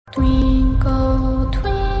Twinkle,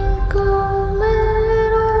 twinkle,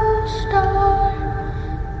 little star,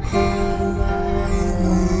 how I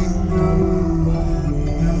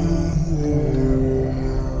wonder.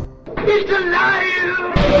 It's alive!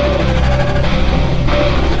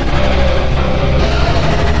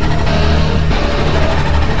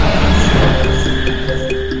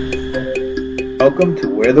 Welcome to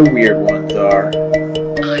where the weird ones are.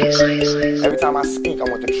 Every time I speak, I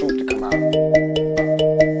want the truth to come out.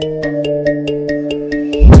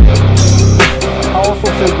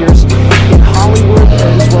 Powerful figures in Hollywood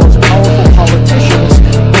as well as powerful politicians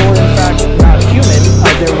who are in fact not human.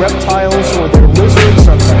 They're reptiles or they're lizards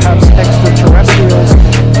or perhaps extraterrestrials.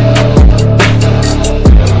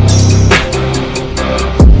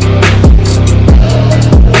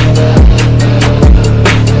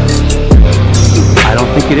 I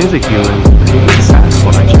don't think it is a human. I think it's a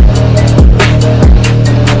Sasquatch.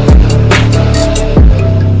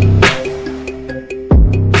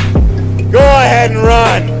 Go ahead and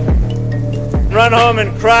run. Run home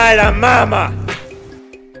and cry to mama.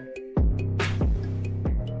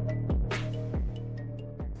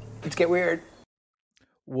 Let's get weird.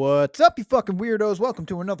 What's up, you fucking weirdos? Welcome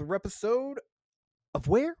to another episode of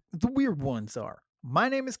Where the Weird Ones Are. My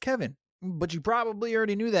name is Kevin, but you probably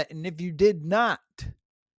already knew that, and if you did not,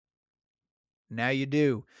 now you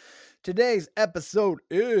do. Today's episode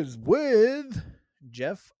is with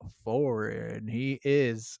Jeff Foran. He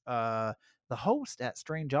is the host at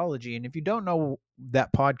Strangeology, and if you don't know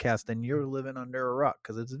that podcast, then you're living under a rock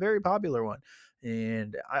because it's a very popular one,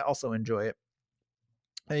 and I also enjoy it.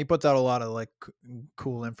 And he puts out a lot of like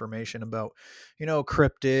cool information about, you know,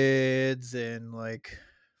 cryptids and like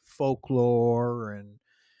folklore and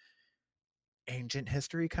ancient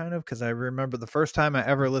history kind of, because I remember the first time I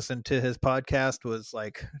ever listened to his podcast was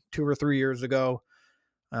like 2 or 3 years ago,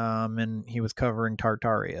 and he was covering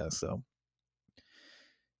Tartaria. So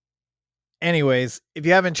anyways, if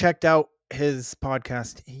you haven't checked out his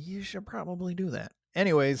podcast, you should probably do that.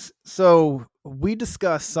 Anyways, so we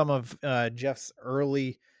discussed some of Jeff's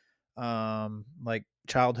early like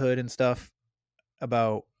childhood and stuff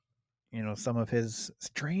about, you know, some of his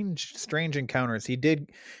strange encounters. He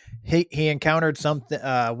encountered something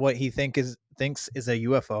what he thinks is a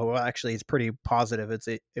UFO. Well, actually it's pretty positive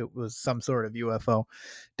it was some sort of UFO,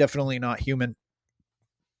 definitely not human.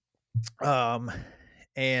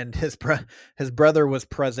 And his brother was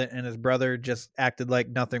present, and his brother just acted like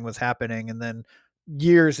nothing was happening, and then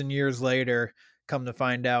years and years later, come to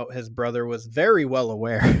find out his brother was very well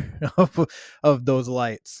aware of those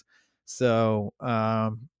lights. So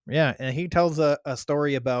yeah, and he tells a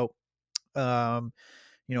story about you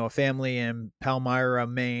know, a family in Palmyra,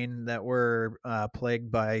 Maine that were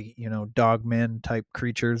plagued by, you know, dogmen type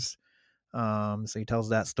creatures. So he tells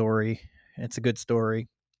that story. It's a good story.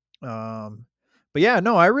 But yeah,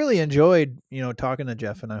 no, I really enjoyed, you know, talking to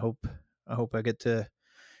Jeff, and I hope I get to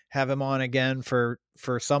have him on again for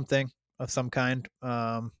something of some kind.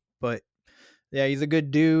 But yeah, he's a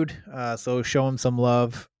good dude. So show him some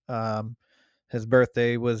love. His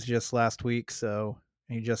birthday was just last week, so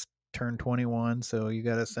he just turned 21. So you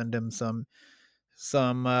got to send him some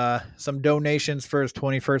donations for his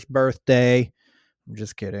 21st birthday. I'm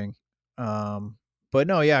just kidding. But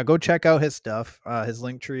no, yeah, go check out his stuff. His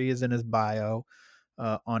link tree is in his bio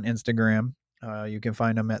on Instagram. You can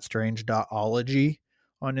find him at strange.ology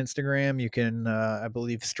on Instagram. You can, I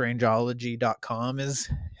believe strangeology.com is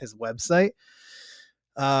his website.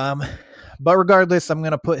 But regardless, I'm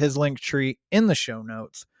going to put his link tree in the show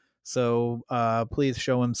notes. So please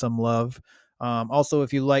show him some love. Also,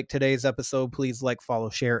 if you like today's episode, please like, follow,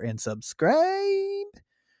 share, and subscribe.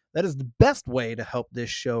 That is the best way to help this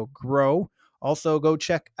show grow. Also, go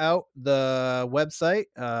check out the website,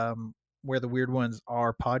 where the weird ones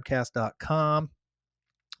are podcast.com.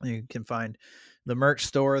 You can find the merch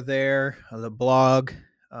store there, the blog,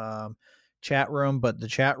 chat room, but the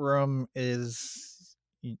chat room is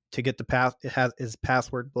to get the is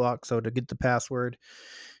password blocked. So to get the password,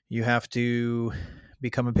 you have to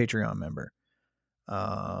become a Patreon member.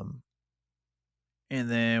 And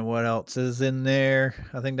then what else is in there?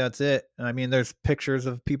 I think that's it. I mean, there's pictures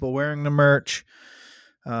of people wearing the merch,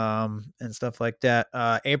 and stuff like that.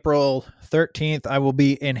 April 13th, I will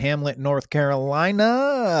be in Hamlet, North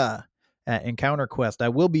Carolina at Encounter Quest. I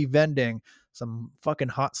will be vending some fucking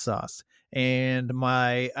hot sauce, and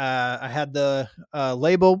I had the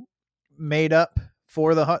label made up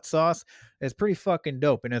for the hot sauce. It's pretty fucking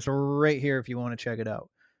dope, and it's right here if you want to check it out.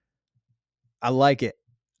 I like it.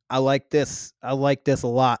 I like this a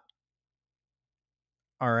lot.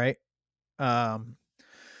 All right.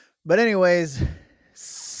 But anyways,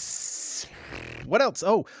 What else?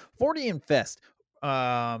 Oh, Foran Fest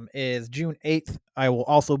is June 8th. I will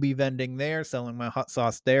also be vending there, selling my hot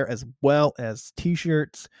sauce there, as well as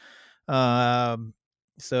t-shirts.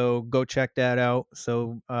 So go check that out.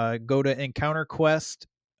 So go to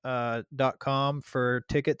encounterquest.com for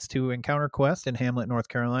tickets to Encounter Quest in Hamlet, North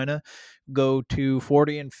Carolina. Go to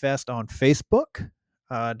Foran Fest on Facebook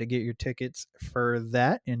to get your tickets for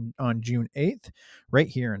that on June 8th, right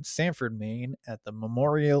here in Sanford, Maine, at the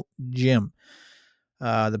Memorial Gym.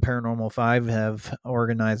 The Paranormal 5 have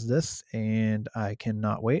organized this, and I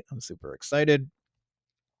cannot wait. I'm super excited.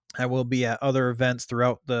 I will be at other events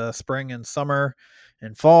throughout the spring and summer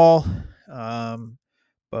and fall, but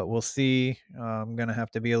we'll see. I'm going to have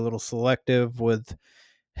to be a little selective with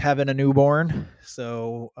having a newborn.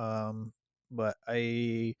 So, but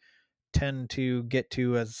I tend to get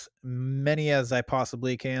to as many as I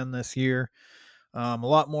possibly can this year. A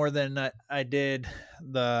lot more than I did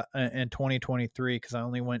in 2023, because I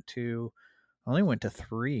only went to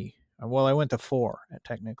 3. Well, I went to 4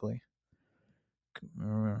 technically,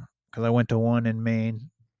 because I went to one in Maine,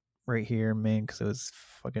 right here in Maine, because it was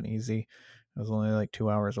fucking easy. It was only like 2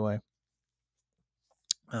 hours away.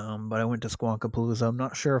 But I went to Squonkapalooza. I'm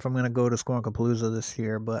not sure if I'm going to go to Squonkapalooza this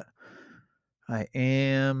year, but I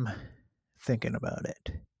am thinking about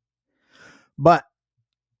it. But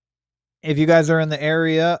if you guys are in the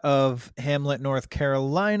area of Hamlet, North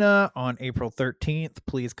Carolina on April 13th,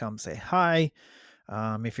 please come say hi.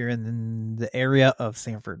 If you're in the area of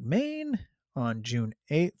Sanford, Maine on June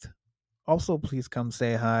 8th, also please come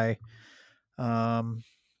say hi. And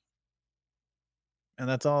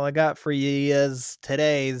that's all I got for you as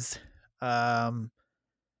today's. But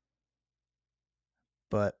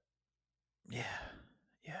yeah.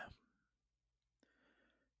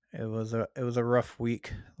 It was a rough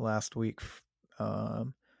week last week.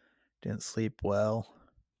 Didn't sleep well,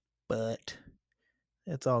 but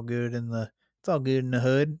it's all good in the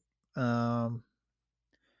hood. I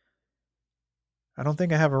don't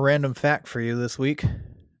think I have a random fact for you this week,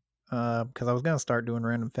 because I was gonna start doing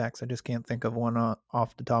random facts. I just can't think of one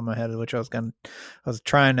off the top of my head, which I was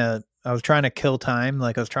trying to kill time.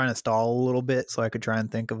 Like, I was trying to stall a little bit so I could try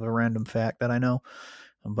and think of a random fact that I know,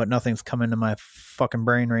 but nothing's coming to my fucking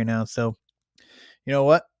brain right now. So, you know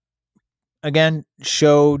what? Again,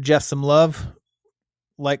 show Jeff some love.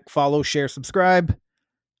 Like, follow, share, subscribe.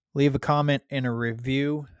 Leave a comment and a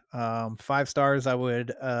review. 5 stars, I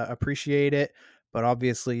would appreciate it. But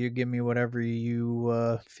obviously, you give me whatever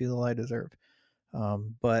you feel I deserve.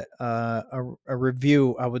 But a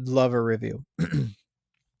review, I would love a review. And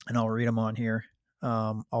I'll read them on here.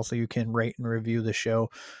 Also, you can rate and review the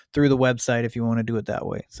show through the website if you want to do it that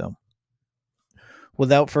way. So,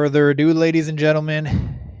 without further ado, ladies and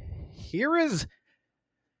gentlemen, here is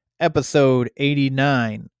episode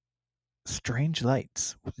 89, Strange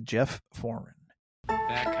Lights with Jeff Foran.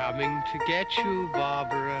 They're coming to get you,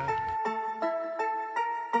 Barbara.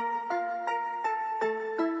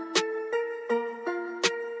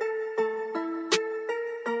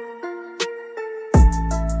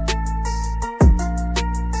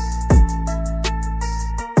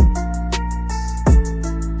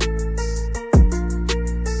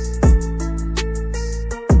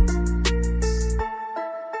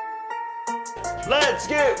 Let's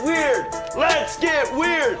get weird. Let's get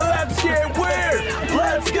weird. Let's get weird.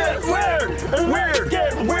 Let's get weird. Weird.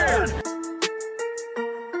 Get weird.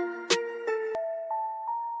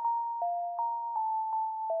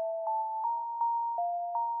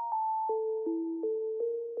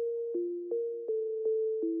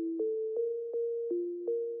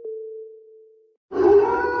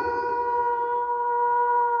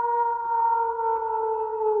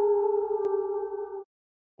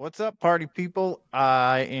 What's up, party people?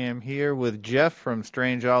 I am here with Jeff from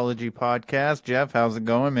Strangeology Podcast. Jeff, how's it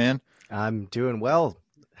going, man? I'm doing well.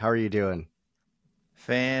 How are you doing?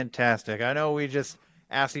 Fantastic. I know we just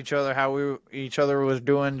asked each other how each other was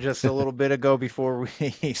doing just a little bit ago before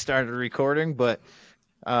we started recording, but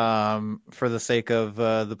for the sake of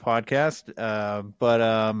the podcast.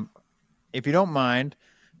 But if you don't mind,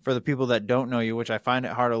 for the people that don't know you, which I find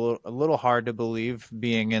it a little hard to believe,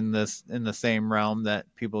 being in the same realm, that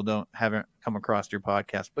people haven't come across your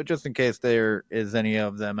podcast, but just in case there is any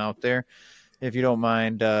of them out there, if you don't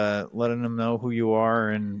mind letting them know who you are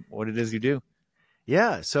and what it is you do.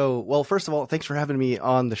 Yeah. So, well, first of all, thanks for having me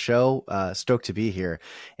on the show. Stoked to be here.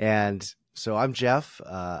 And so I'm Jeff.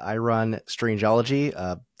 I run Strangeology,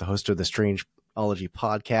 the host of the Strangeology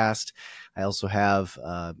podcast. I also have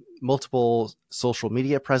multiple social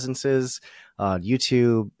media presences on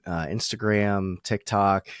YouTube, Instagram,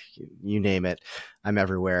 TikTok, you name it. I'm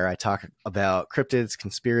everywhere. I talk about cryptids,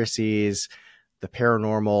 conspiracies, the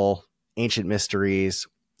paranormal, ancient mysteries,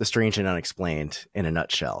 the strange and unexplained in a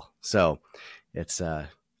nutshell. So it's a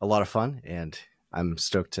lot of fun, and I'm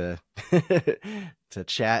stoked to to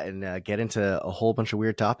chat and get into a whole bunch of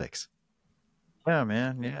weird topics. Yeah,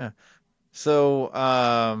 man. Yeah. So,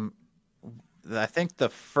 I think the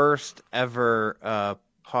first ever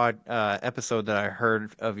episode that I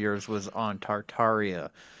heard of yours was on Tartaria,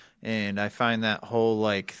 and I find that whole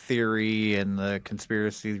like theory and the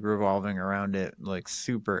conspiracies revolving around it like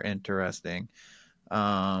super interesting.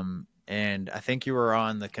 And I think you were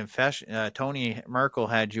on the confession. Tony Merkel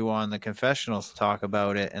had you on the confessionals to talk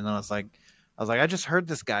about it, and then I was like, I just heard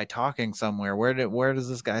this guy talking somewhere. Where does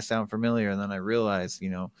this guy sound familiar? And then I realized,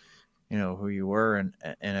 who you were and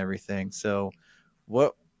everything. So,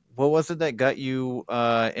 what was it that got you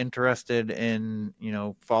interested in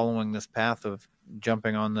following this path of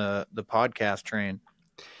jumping on the podcast train?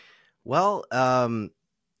 Well,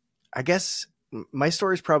 I guess my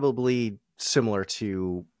story is probably similar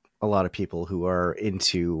to a lot of people who are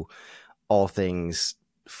into all things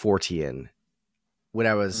Fortean. When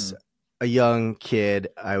I was a young kid,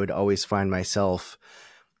 I would always find myself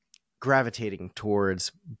gravitating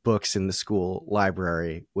towards books in the school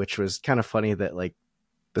library, which was kind of funny that like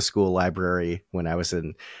the school library when I was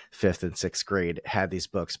in 5th and 6th grade had these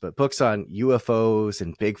books, but books on UFOs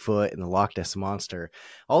and Bigfoot and the Loch Ness Monster,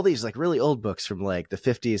 all these like really old books from like the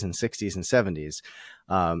 50s and 60s and 70s.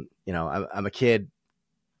 I'm a kid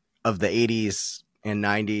of the 80s and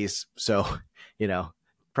 90s, so,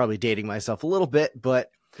 probably dating myself a little bit,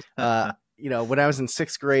 but, when I was in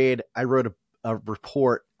 6th grade, I wrote a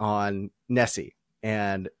report on Nessie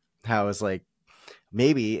and how it was like,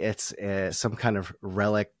 maybe it's some kind of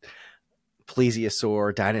relic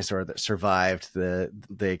plesiosaur dinosaur that survived the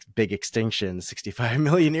big extinction 65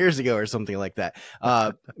 million years ago or something like that.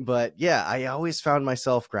 But yeah, I always found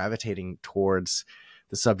myself gravitating towards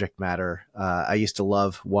the subject matter. I used to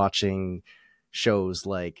love watching shows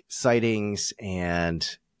like Sightings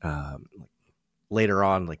and later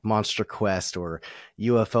on like Monster Quest or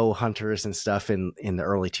UFO Hunters and stuff in the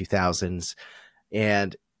early 2000s.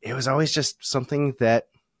 And it was always just something that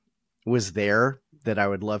was there that I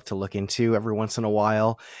would love to look into every once in a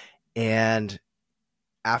while. And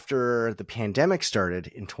after the pandemic started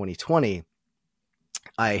in 2020,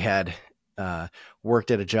 I had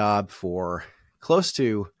worked at a job for close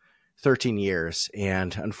to 13 years.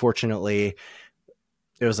 And unfortunately,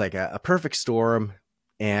 it was like a perfect storm.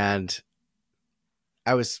 And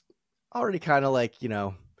I was already kind of like,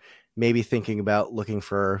 maybe thinking about looking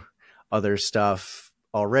for other stuff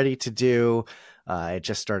already to do. I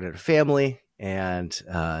just started a family and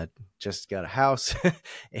just got a house.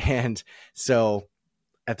 And so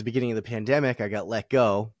at the beginning of the pandemic, I got let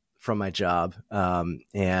go from my job.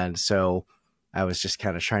 And so I was just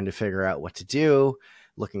kind of trying to figure out what to do,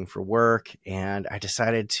 looking for work. And I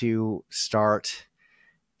decided to start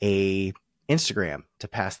a Instagram to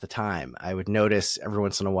pass the time. I would notice every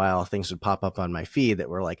once in a while things would pop up on my feed that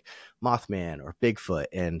were like Mothman or Bigfoot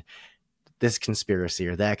and this conspiracy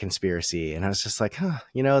or that conspiracy. And I was just like,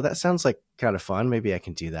 that sounds like kind of fun. Maybe I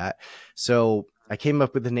can do that. So I came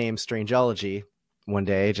up with the name Strangeology one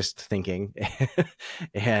day, just thinking,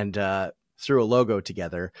 and threw a logo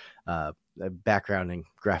together, a background in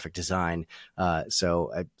graphic design.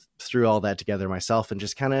 So I threw all that together myself and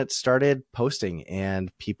just kind of started posting,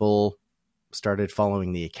 and people started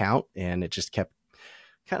following the account, and it just kept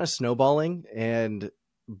kind of snowballing. And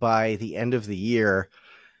by the end of the year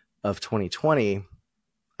of 2020,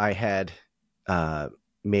 I had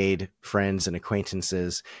made friends and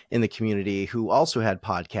acquaintances in the community who also had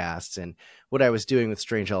podcasts. And what I was doing with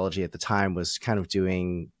Strangeology at the time was kind of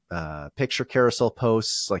doing picture carousel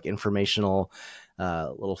posts, like informational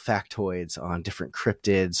little factoids on different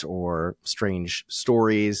cryptids or strange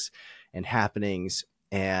stories and happenings.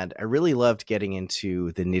 And I really loved getting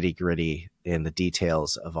into the nitty gritty and the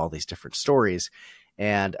details of all these different stories.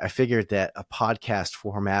 And I figured that a podcast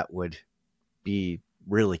format would be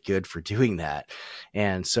really good for doing that.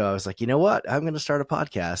 And so I was like, you know what? I'm going to start a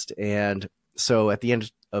podcast. And so at the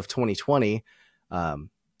end of 2020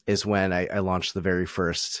 is when I launched the very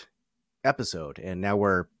first episode. And now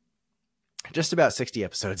we're just about 60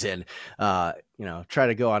 episodes in, try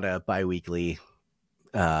to go on a bi-weekly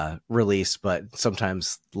release, but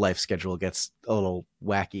sometimes life schedule gets a little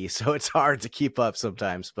wacky. So it's hard to keep up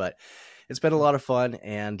sometimes, but it's been a lot of fun.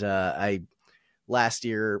 And last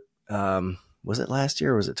year, was it last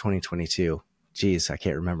year or was it 2022? Geez, I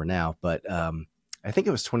can't remember now, but I think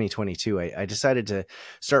it was 2022. I decided to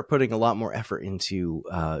start putting a lot more effort into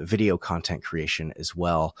video content creation as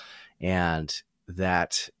well. And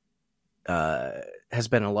that has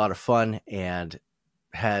been a lot of fun and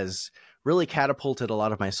has really catapulted a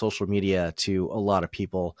lot of my social media to a lot of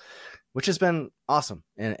people, which has been awesome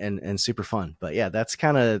and super fun. But yeah, that's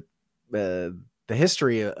kind of the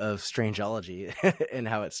history of Strangeology and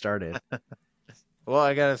how it started. Well,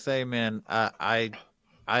 I gotta say, man, I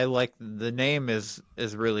like the name is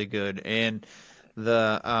really good, and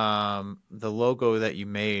the logo that you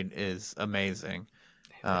made is amazing.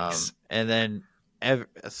 Thanks. And then I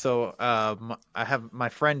have my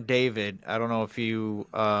friend David. I don't know if you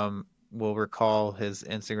will recall his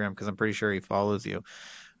Instagram because I'm pretty sure he follows you.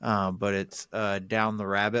 But it's down the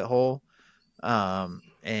rabbit hole.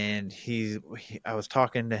 And I was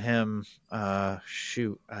talking to him.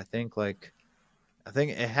 Shoot, I think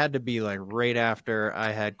it had to be like right after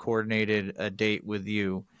I had coordinated a date with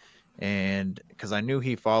you, and because I knew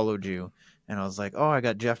he followed you, and I was like, "Oh, I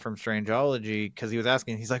got Jeff from Strangeology," because he was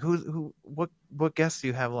asking. He's like, what guests do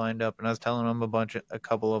you have lined up?" And I was telling him a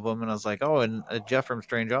couple of them, and I was like, "Oh, and Jeff from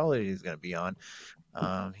Strangeology is gonna be on."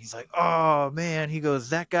 He's like, "Oh man," he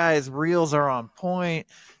goes, "that guy's reels are on point."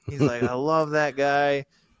 He's like, "I love that guy."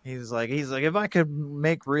 He's like, if I could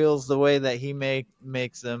make reels the way that he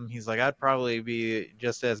makes them, he's like, I'd probably be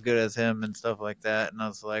just as good as him and stuff like that. And I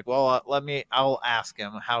was like, well, I'll ask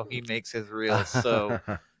him how he makes his reels. So,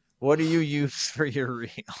 what do you use for your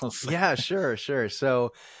reels? Yeah, sure.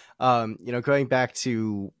 So, going back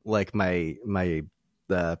to like my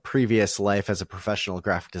the previous life as a professional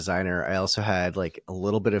graphic designer, I also had like a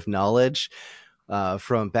little bit of knowledge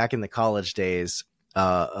from back in the college days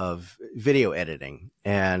of video editing,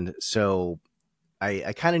 and so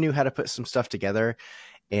I kind of knew how to put some stuff together,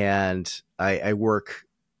 and I worked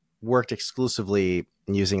exclusively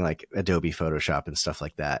using like Adobe Photoshop and stuff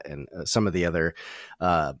like that, and some of the other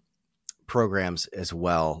programs as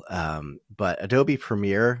well. But Adobe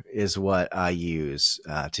Premiere is what I use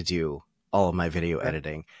to do all of my video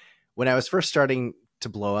editing. When I was first starting to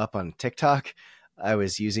blow up on TikTok, I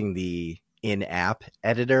was using the in-app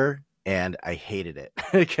editor, and I hated it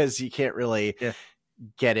because you can't really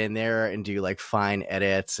get in there and do like fine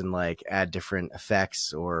edits and like add different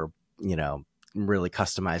effects or, really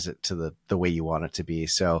customize it to the way you want it to be.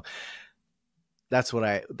 So that's what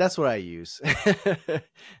I use.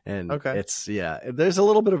 And it's, there's a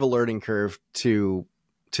little bit of a learning curve to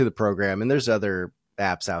the program, and there's other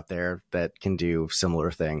apps out there that can do similar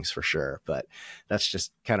things for sure. But that's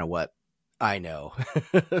just kind of what I know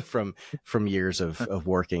from years of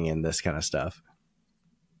working in this kind of stuff.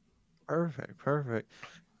 Perfect.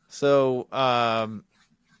 So,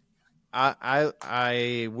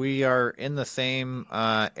 we are in the same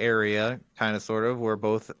area, kind of, sort of. We're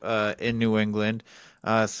both in New England.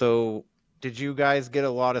 So did you guys get a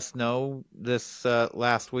lot of snow this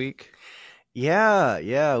last week?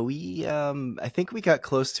 Yeah. We I think we got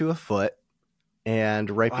close to a foot. And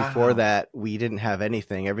right before that, we didn't have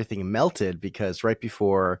anything. Everything melted because right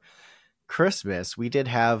before Christmas, we did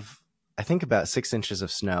have, I think, about 6 inches of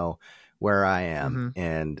snow where I am.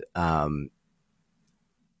 And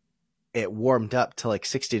it warmed up to like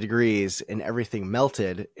 60 degrees and everything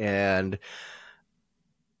melted. And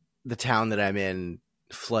the town that I'm in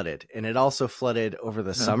flooded. And it also flooded over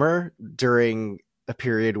the summer during a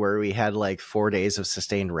period where we had like 4 days of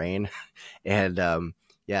sustained rain. And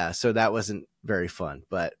so that wasn't very fun,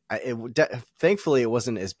 but thankfully it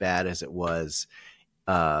wasn't as bad as it was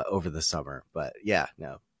over the summer. But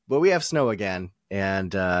but we have snow again,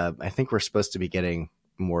 and I think we're supposed to be getting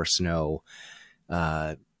more snow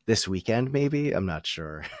this weekend, maybe. I'm not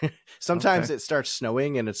sure. Sometimes it starts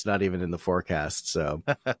snowing and it's not even in the forecast, so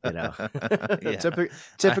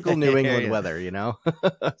typical New England weather,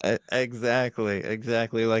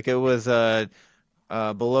 Exactly. Like it was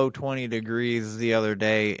below 20 degrees the other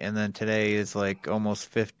day, and then today is like almost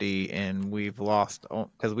 50, and we've lost,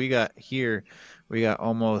 because we got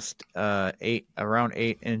almost around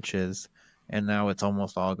 8 inches, and now it's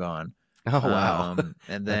almost all gone. Oh wow.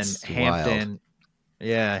 And then That's Hampton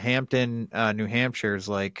wild. Hampton, New Hampshire is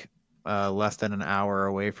like less than an hour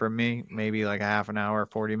away from me, maybe like a half an hour,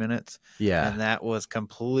 40 minutes. And that was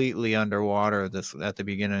completely underwater at the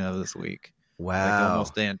beginning of this week. Wow. Like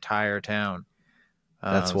almost the entire town.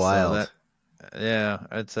 That's wild.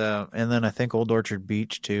 It's and then I think Old Orchard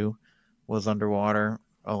Beach too was underwater,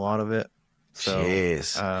 a lot of it. So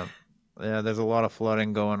jeez. There's a lot of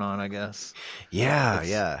flooding going on, I guess.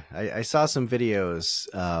 I saw some videos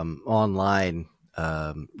online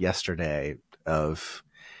yesterday of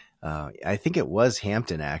I think it was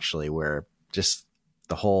Hampton actually, where just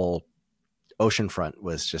the whole oceanfront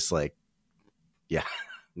was just like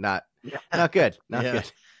not good. Not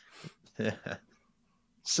good. Yeah.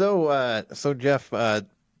 So Jeff,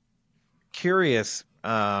 curious,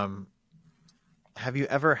 have you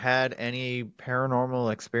ever had any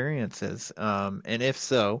paranormal experiences? And if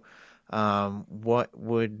so, what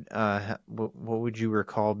would you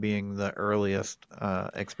recall being the earliest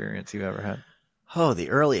experience you ever had? Oh, the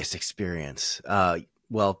earliest experience.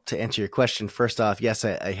 Well, to answer your question, first off, yes,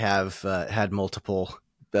 I have had multiple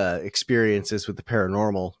experiences with the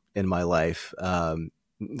paranormal in my life.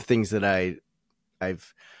 Things that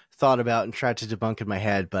I've thought about and tried to debunk in my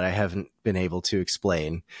head, but I haven't been able to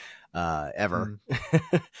explain ever.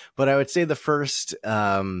 But I would say the first,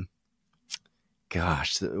 one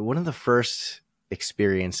of the first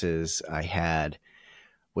experiences I had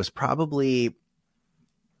was probably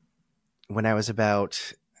when I was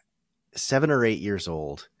about 7 or 8 years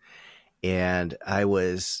old, and I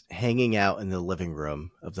was hanging out in the living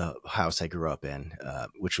room of the house I grew up in,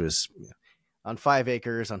 which was on 5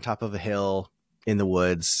 acres on top of a hill in the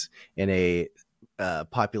woods in a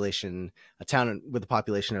town with a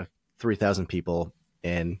population of 3,000 people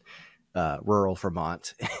in rural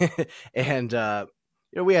Vermont. And,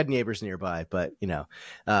 we had neighbors nearby, but,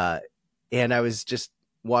 and I was just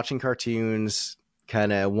watching cartoons,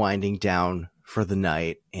 kind of winding down for the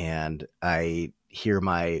night. And I hear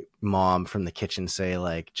my mom from the kitchen say,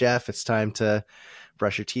 like, Jeff, it's time to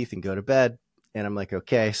brush your teeth and go to bed. And I'm like,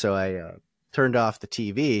 okay. So I turned off the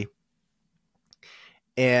TV,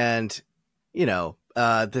 and,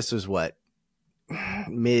 this was what,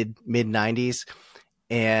 mid 90s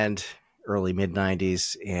and early mid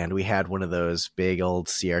 90s. And we had one of those big old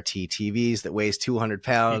CRT TVs that weighs 200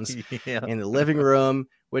 pounds in the living room,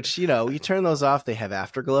 which, you turn those off, they have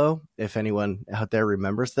afterglow, if anyone out there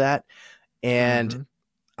remembers that. And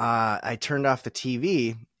I turned off the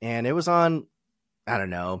TV, and it was on, I don't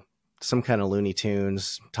know, some kind of Looney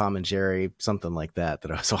Tunes, Tom and Jerry, something like that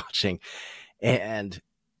I was watching. And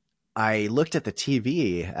I looked at the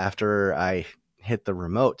TV after I hit the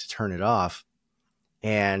remote to turn it off,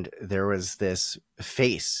 and there was this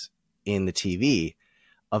face in the TV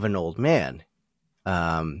of an old man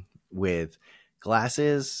with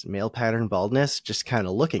glasses, male pattern baldness, just kind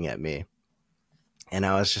of looking at me. And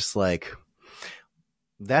I was just like,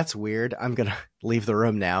 that's weird. I'm going to leave the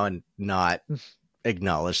room now and not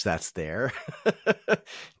acknowledge that's there.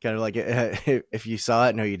 Kind of like, if you saw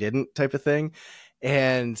it, no, you didn't type of thing.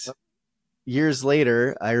 And years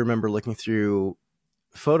later, I remember looking through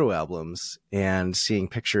photo albums and seeing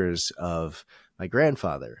pictures of my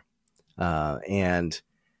grandfather and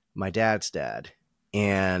my dad's dad.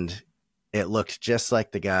 And it looked just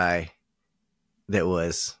like the guy that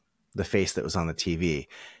was the face that was on the TV.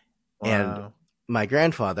 Wow. And my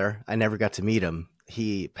grandfather, I never got to meet him.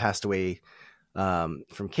 He passed away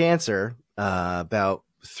from cancer about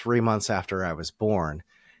 3 months after I was born.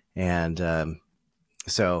 And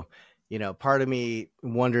so, part of me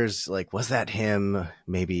wonders, like, was that him?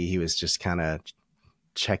 Maybe he was just kind of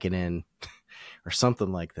checking in or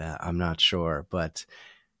something like that. I'm not sure. But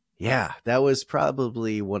yeah, that was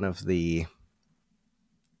probably one of the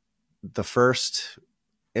first,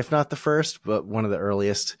 if not the first, but one of the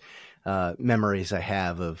earliest memories I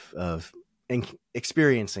have of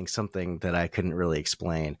experiencing something that I couldn't really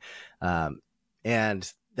explain.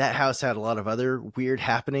 And that house had a lot of other weird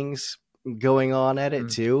happenings going on at it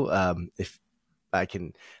too. If I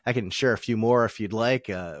can share a few more if you'd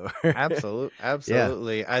like.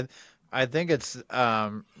 Absolutely. Yeah. I think it's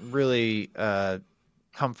really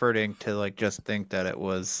comforting to, like, just think that it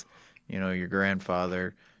was, your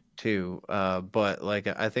grandfather too. But, like,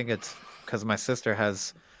 I think it's because my sister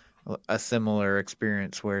has a similar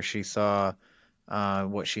experience where she saw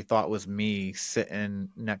what she thought was me sitting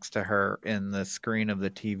next to her in the screen of the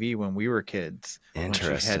TV when we were kids, when she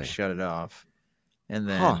had shut it off. And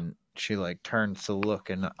then she, like, turns to look,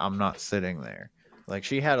 and I'm not sitting there. Like,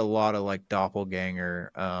 she had a lot of, like,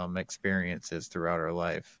 doppelganger experiences throughout her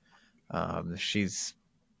life. She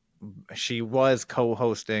was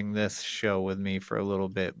co-hosting this show with me for a little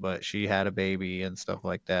bit, but she had a baby and stuff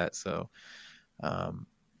like that. So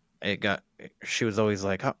she was always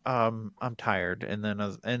like, I'm tired. And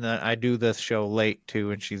then I do this show late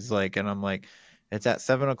too. And she's like, and I'm like, it's at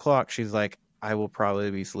 7:00. She's like, I will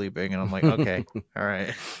probably be sleeping. And I'm like, okay, all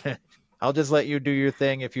right. I'll just let you do your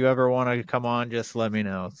thing. If you ever want to come on, just let me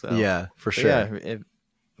know. So yeah, for sure. Yeah,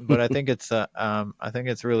 but I think it's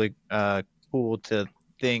really cool to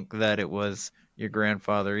think that it was your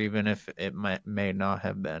grandfather, even if it may not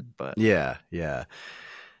have been. But yeah.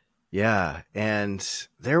 And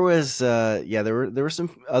there was there were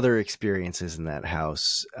some other experiences in that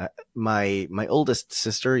house. My oldest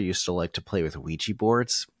sister used to like to play with Ouija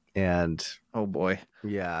boards, And Oh boy.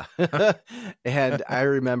 yeah. And I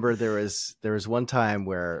remember there was one time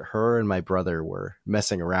where her and my brother were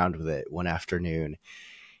messing around with it one afternoon,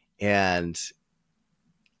 and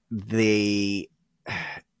they,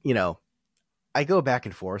 you know, I go back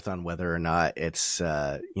and forth on whether or not it's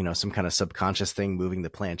some kind of subconscious thing moving the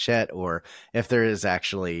planchette, or if there is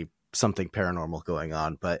actually something paranormal going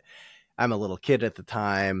on. But I'm a little kid at the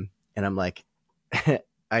time, and I'm like,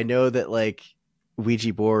 I know that like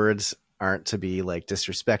Ouija boards aren't to be like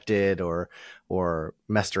disrespected or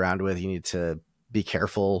messed around with. You need to be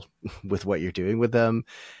careful with what you're doing with them.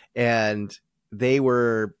 And they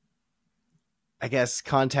were, I guess,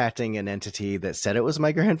 contacting an entity that said it was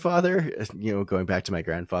my grandfather, going back to my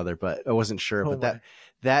grandfather, but I wasn't sure. Oh, but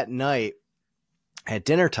that night at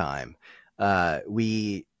dinner time,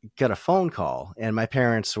 we got a phone call, and my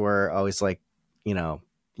parents were always like,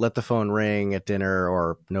 let the phone ring at dinner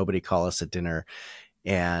or nobody call us at dinner.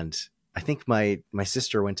 And I think my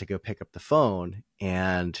sister went to go pick up the phone,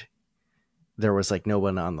 and there was like no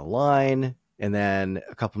one on the line. And then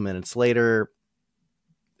a couple minutes later,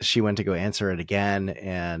 she went to go answer it again,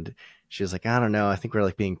 and she was like, I don't know, I think we're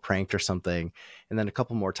like being pranked or something. And then a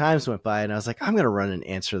couple more times went by, and I was like, I'm going to run and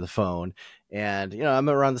answer the phone. And, I'm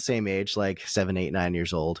around the same age, like 7, 8, 9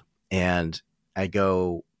 years old. And I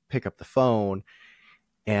go pick up the phone,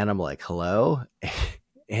 and I'm like, hello.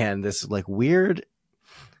 And this like weird,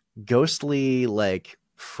 ghostly, like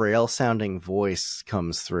frail sounding voice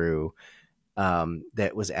comes through,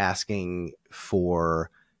 that was asking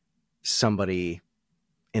for somebody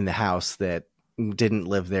in the house that didn't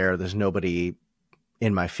live there. There's nobody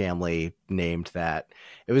in my family named that.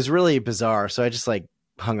 It was really bizarre. So I just like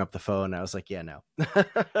hung up the phone. I was like, yeah, no.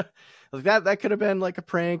 Like that could have been like a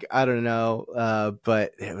prank. I don't know.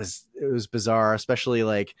 But it was bizarre, especially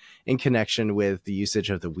like in connection with the usage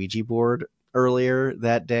of the Ouija board earlier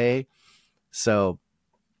that day. So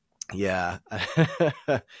yeah.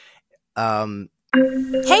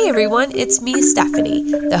 Hey everyone, it's me, Stephanie,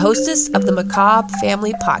 the hostess of the Macabre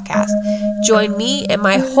Family Podcast. Join me and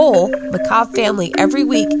my whole Macabre family every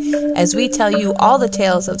week as we tell you all the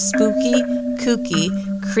tales of spooky, kooky,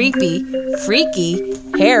 creepy, freaky,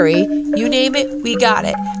 hairy, you name it, we got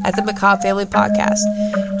it at the Macabre Family Podcast.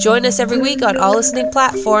 Join us every week on all listening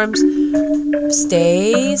platforms.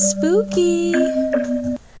 Stay spooky.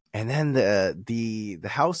 And then the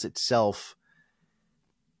house itself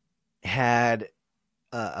had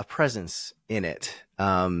a presence in it.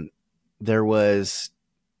 There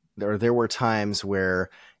were times where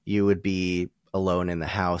you would be alone in the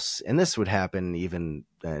house, and this would happen even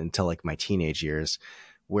until like my teenage years,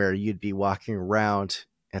 where you'd be walking around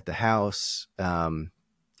at the house, and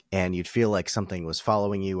you'd feel like something was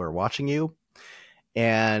following you or watching you.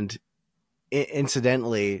 And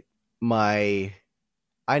incidentally, I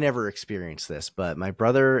never experienced this, but my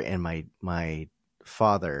brother and my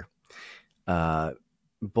father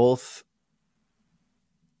both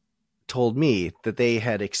told me that they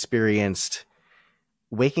had experienced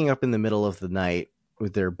waking up in the middle of the night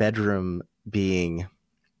with their bedroom being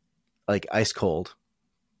like ice cold.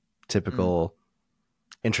 Typical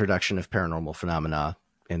introduction of paranormal phenomena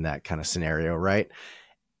in that kind of scenario, right?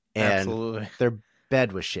 And absolutely. Their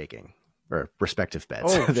bed was shaking, or respective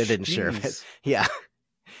beds. Oh, they didn't share a bed. Yeah.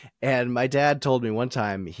 And my dad told me one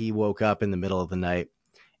time he woke up in the middle of the night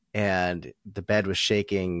and the bed was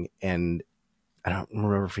shaking, and I don't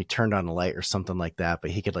remember if he turned on a light or something like that,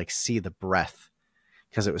 but he could like see the breath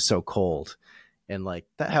because it was so cold. And like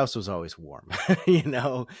that house was always warm,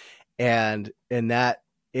 and in that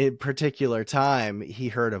particular time, he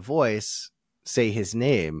heard a voice say his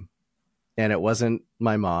name, and it wasn't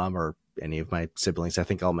my mom or any of my siblings. I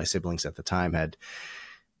think all my siblings at the time had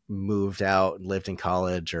moved out and lived in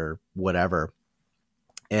college or whatever.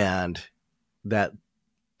 And that,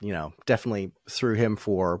 definitely threw him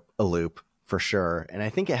for a loop for sure. And I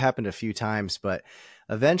think it happened a few times, but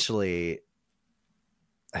eventually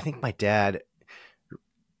I think my dad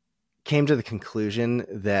came to the conclusion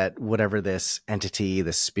that whatever this entity,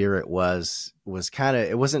 the spirit was kind of,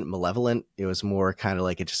 it wasn't malevolent. It was more kind of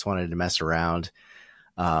like it just wanted to mess around.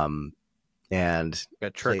 And a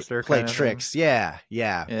trickster play kind of tricks. thing.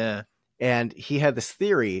 Yeah. And he had this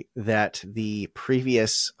theory that the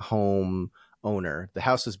previous home owner, the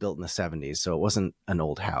house was built in the 70s, so it wasn't an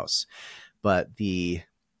old house, but the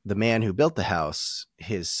man who built the house,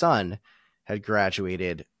 his son had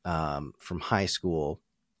graduated from high school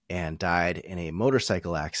and died in a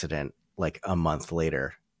motorcycle accident like a month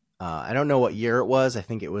later. I don't know what year it was. I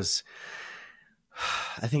think it was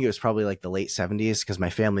probably like the late 70s, because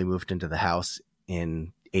my family moved into the house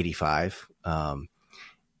in 85.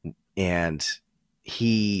 And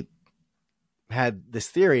he had this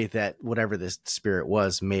theory that whatever this spirit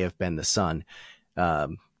was may have been the son, that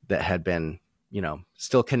had been,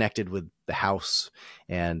 still connected with the house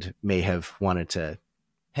and may have wanted to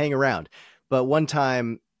hang around. But one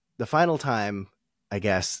time, the final time, I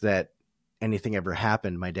guess, that anything ever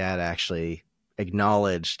happened, my dad actually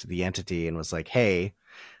acknowledged the entity and was like, "Hey,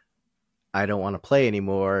 I don't want to play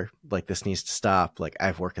anymore. Like, this needs to stop. Like, I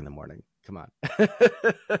have work in the morning. Come on."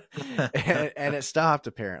 and it stopped,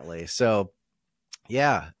 apparently. So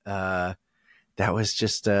yeah, that was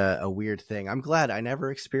just a weird thing. I'm glad I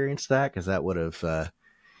never experienced that, because that would have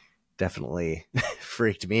definitely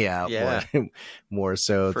freaked me out more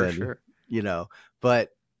so For than, sure.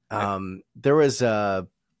 But there was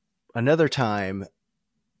another time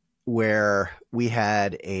where we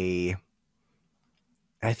had I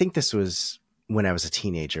think this was when I was a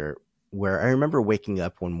teenager, where I remember waking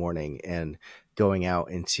up one morning and going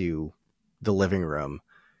out into the living room,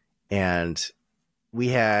 and we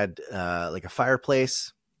had like a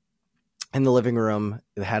fireplace in the living room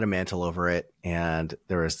that had a mantle over it, and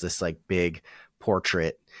there was this like big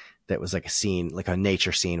portrait that was like a scene, like a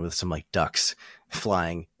nature scene with some like ducks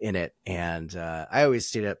flying in it. And I always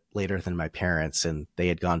stayed up later than my parents, and they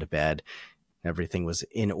had gone to bed. Everything was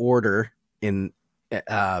in order when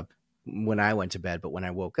I went to bed. But when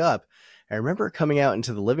I woke up, I remember coming out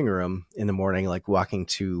into the living room in the morning, like walking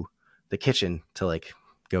to the kitchen to like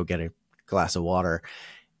go get a glass of water,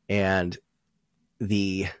 and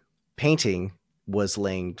the painting was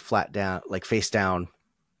laying flat down, like face down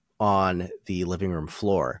on the living room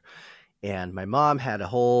floor. And my mom had a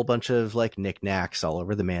whole bunch of like knickknacks all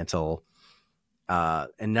over the mantle,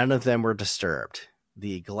 and none of them were disturbed.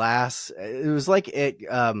 The glass, it was like it,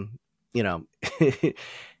 I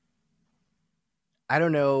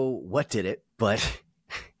don't know what did it, but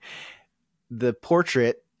the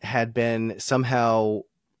portrait had been somehow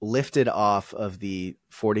lifted off of the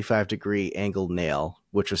 45-degree angled nail,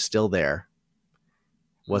 which was still there.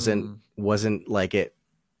 Wasn't like it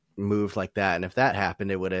moved like that. And if that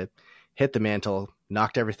happened, it would have hit the mantle,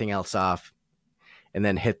 knocked everything else off, and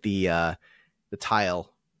then hit the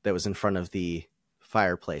tile that was in front of the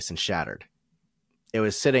fireplace and shattered. It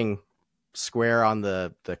was sitting square on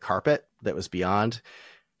the carpet that was beyond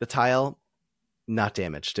the tile, not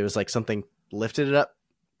damaged. It was like something lifted it up,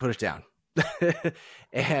 put it down.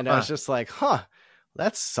 And I was just like,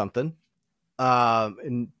 that's something.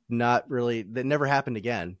 And not really, that never happened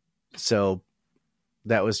again. So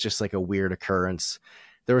that was just like a weird occurrence.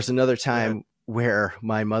 There was another time where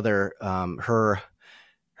my mother, her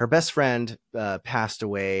best friend, passed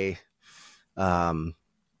away. I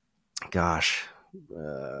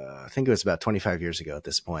think it was about 25 years ago at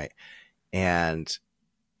this point. And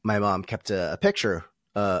my mom kept a picture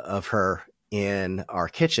of her in our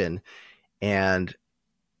kitchen, and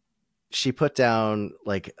she put down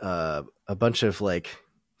like a bunch of like,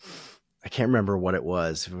 I can't remember what it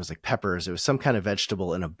was. It was like peppers. It was some kind of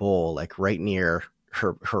vegetable in a bowl, like right near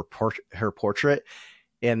her portrait.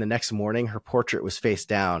 And the next morning, her portrait was face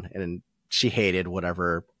down, and she hated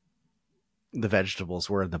whatever the vegetables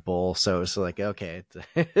were in the bowl. So it was like, okay,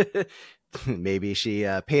 maybe she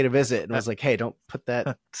paid a visit and was like, "Hey, don't put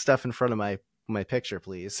that stuff in front of my picture,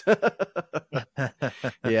 please."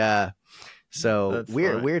 Yeah. So That's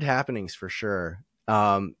weird happenings for sure.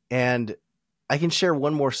 And I can share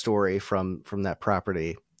one more story from that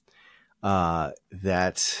property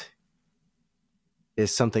that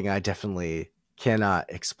is something I definitely cannot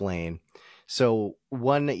explain. So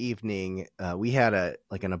one evening, we had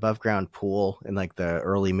an above ground pool in like the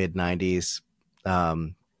early mid 90s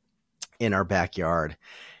in our backyard.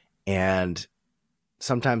 And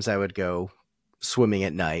sometimes I would go swimming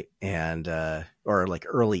at night and or like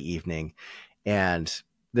early evening. And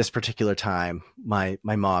this particular time, my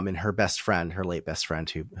mom and her best friend, her late best friend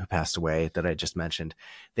who passed away that I just mentioned,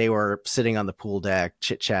 they were sitting on the pool deck,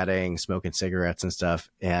 chit-chatting, smoking cigarettes and stuff.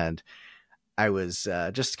 And I was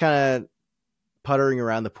just kind of puttering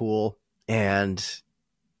around the pool, and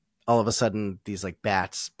all of a sudden these like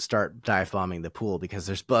bats start dive bombing the pool because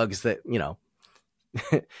there's bugs that,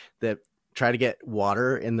 that try to get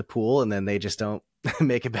water in the pool, and then they just don't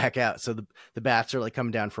make it back out. So the bats are like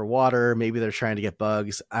coming down for water. Maybe they're trying to get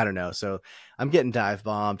bugs. I don't know. So I'm getting dive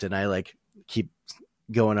bombed, and I like keep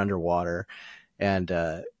going underwater. And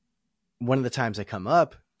one of the times I come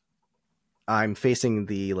up, I'm facing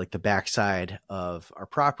the backside of our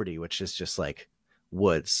property, which is just like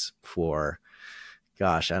woods for,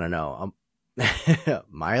 gosh, I don't know, a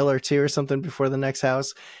mile or two or something before the next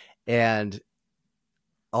house. And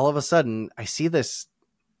all of a sudden I see this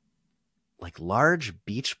like large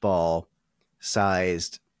beach ball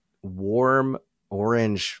sized warm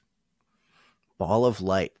orange ball of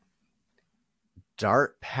light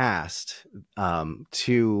dart past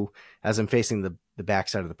to, as I'm facing the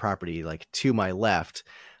backside of the property, like to my left,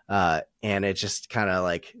 and it just kind of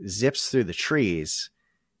like zips through the trees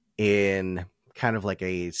in kind of like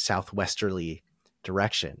a southwesterly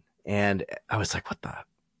direction. And I was like, what the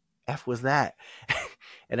F was that?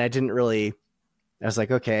 And I was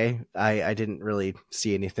like, okay, I didn't really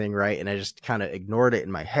see anything, right? And I just kind of ignored it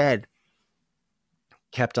in my head,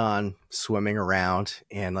 kept on swimming around.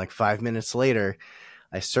 And like 5 minutes later,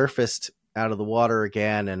 I surfaced out of the water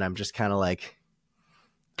again, and I'm just kind of like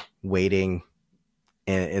waiting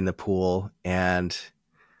in the pool, and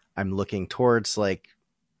I'm looking towards like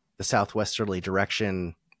the southwesterly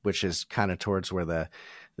direction, which is kind of towards where the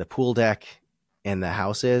pool deck and the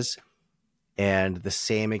house is. And the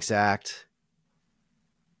same exact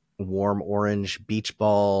warm orange beach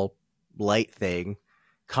ball light thing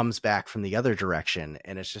comes back from the other direction.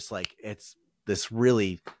 And it's just like, it's this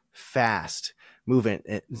really fast movement,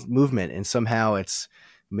 and somehow it's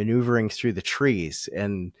maneuvering through the trees.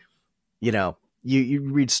 And, you know, you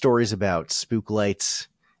read stories about spook lights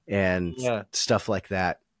and stuff like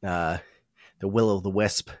that, the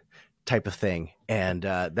will-o'-the-wisp type of thing. And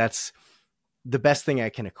that's the best thing I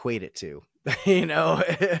can equate it to. You know,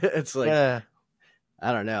 it's like, I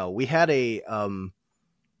don't know. We had a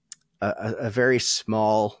very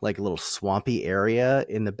small, like little swampy area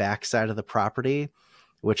in the backside of the property,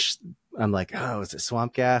 which I'm like, oh, is it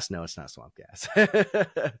swamp gas? No, it's not swamp gas.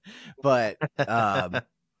 But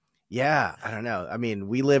yeah, I don't know. I mean,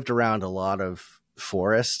 we lived around a lot of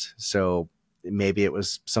forest, so maybe it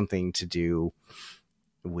was something to do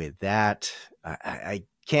with that. I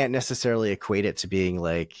can't necessarily equate it to being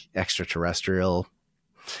like extraterrestrial.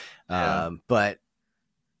 But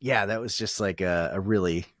yeah, that was just like a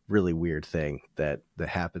really, really weird thing that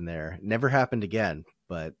happened there. Never happened again,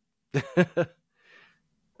 but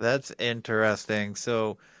That's interesting.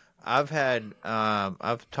 So I've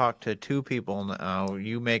talked to two people now,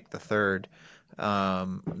 you make the third,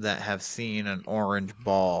 that have seen an orange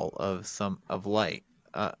ball of light,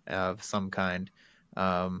 of some kind,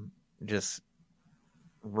 just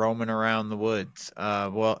roaming around the woods.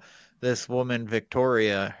 Well, this woman,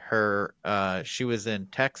 Victoria, she was in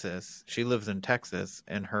Texas. She lives in Texas,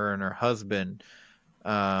 and her husband,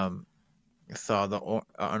 saw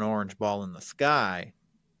an orange ball in the sky.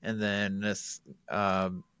 And then this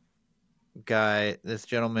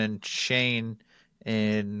gentleman, Shane,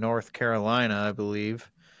 in North Carolina, I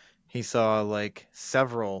believe, he saw like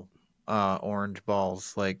several orange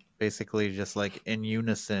balls, like basically just like in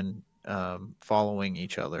unison, following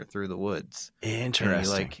each other through the woods.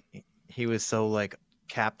 Interesting. And he was so like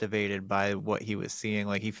captivated by what he was seeing.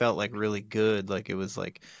 Like he felt like really good. Like it was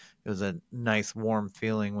a nice warm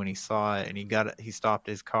feeling when he saw it. And he stopped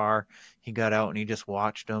his car. He got out and he just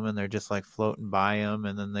watched them, and they're just like floating by him.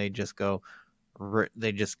 And then they just go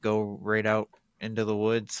right out into the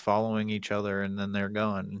woods following each other, and then they're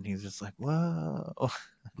gone. And he's just like, whoa.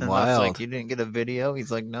 And I was like, you didn't get a video?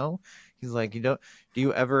 He's like, no. He's like, do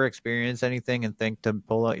you ever experience anything and think to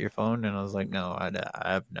pull out your phone? And I was like, no,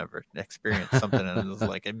 I've never experienced something. And it was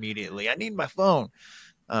like, immediately, I need my phone.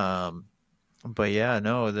 But yeah,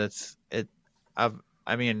 no, that's it.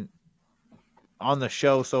 I mean, on the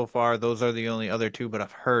show so far, those are the only other two, but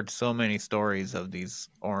I've heard so many stories of these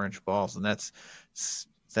orange balls, and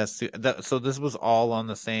so this was all on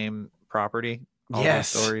the same property. All yes,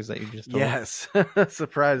 stories that you just told. Yes,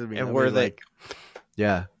 surprising me. And were they? Like,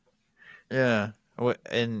 yeah.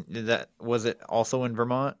 And was it also in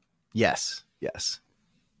Vermont? Yes.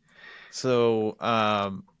 So,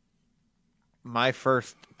 my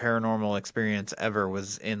first paranormal experience ever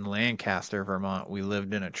was in Lancaster, Vermont. We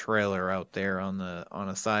lived in a trailer out there on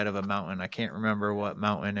a side of a mountain. I can't remember what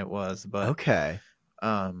mountain it was, but okay.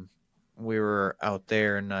 We were out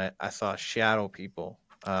there, and I saw shadow people.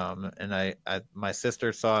 And my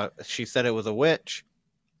sister she said it was a witch.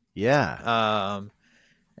 Yeah.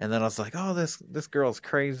 And then I was like, oh, this girl's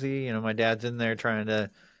crazy. You know, my dad's in there trying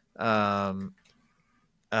to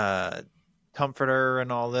comfort her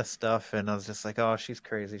and all this stuff. And I was just like, oh, she's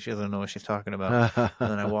crazy. She doesn't know what she's talking about. And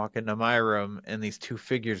then I walk into my room, and these two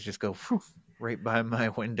figures just go right by my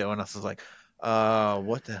window. And I was like,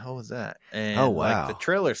 what the hell was that? And oh, wow. Like the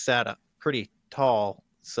trailer sat up pretty tall.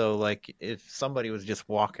 So like if somebody was just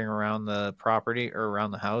walking around the property or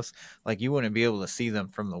around the house, like you wouldn't be able to see them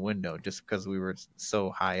from the window just because we were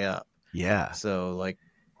so high up. Yeah. So like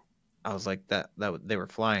I was like that they were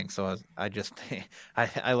flying. So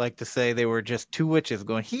I like to say they were just two witches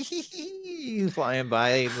going hee hee hee flying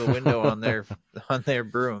by the window on their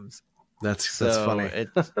brooms. That's funny.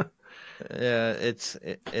 Yeah,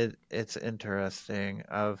 it's interesting.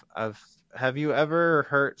 Have you ever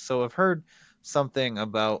heard? So I've heard something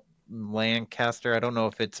about Lancaster. I don't know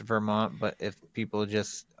if it's Vermont, but if people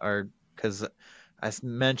just are, because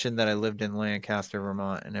mentioned that I lived in Lancaster,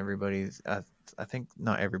 Vermont, and everybody's I think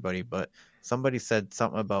not everybody, but somebody said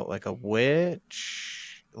something about like a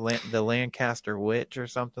witch, the Lancaster witch or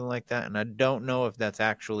something like that, and I don't know if that's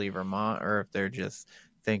actually Vermont or if they're just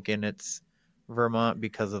thinking it's Vermont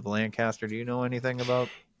because of Lancaster. Do you know anything about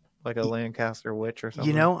like a Lancaster witch or You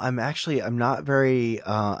something? know, I'm not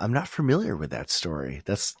familiar with that story.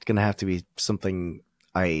 That's going to have to be something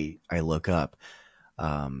I look up.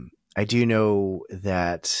 I do know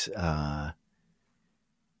that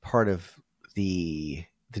part of the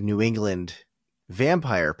New England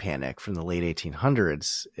vampire panic from the late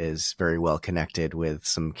 1800s is very well connected with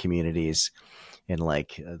some communities in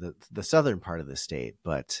like the southern part of the state.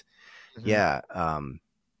 But Mhm. yeah,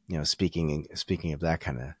 speaking of that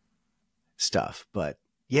kind of stuff. But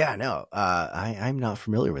yeah, no, I'm not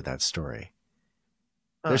familiar with that story.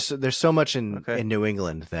 Huh. There's so much in Okay. New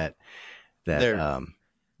England that There.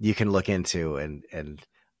 you can look into, and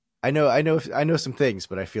I know some things,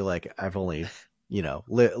 but I feel like I've only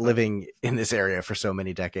living in this area for so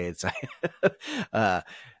many decades. I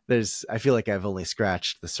feel like I've only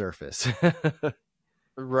scratched the surface.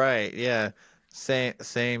 Right, yeah.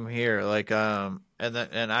 Same here. Like and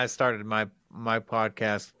I started my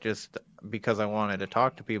podcast just because I wanted to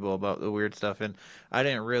talk to people about the weird stuff, and I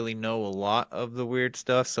didn't really know a lot of the weird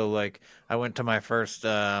stuff. So like I went to my first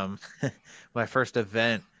my first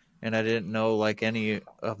event, and I didn't know like any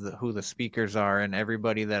of the who the speakers are, and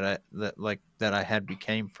everybody that I had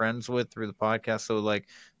became friends with through the podcast. So like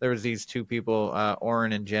there was these two people,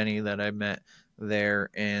 Oren and Jenny, that I met there,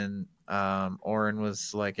 and Oren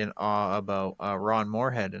was like in awe about Ron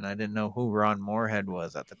Moorhead, and I didn't know who Ron Moorhead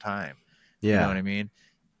was at the time. You know what Yeah. I mean?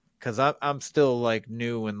 Because I'm still like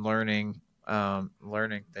new and learning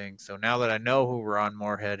things. So now that I know who Ron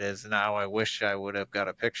Moorhead is, now I wish I would have got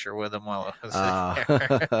a picture with him while I was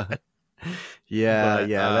there. Uh, yeah, But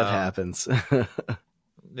yeah, that happens.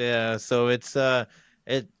 yeah, so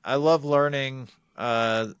I love learning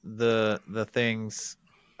the things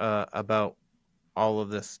about all of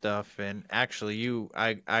this stuff. And actually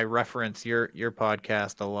I reference your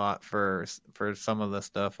podcast a lot for some of the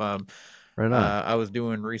stuff. Right on. I was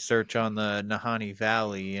doing research on the Nahanni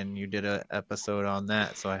Valley, and you did a episode on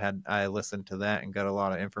that, so I listened to that and got a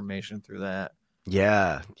lot of information through that.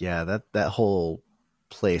 Yeah, yeah, that whole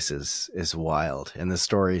place is wild, and the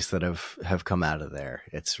stories that have come out of there.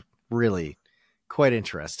 It's really quite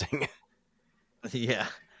interesting. Yeah,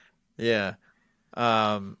 yeah.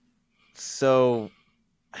 um so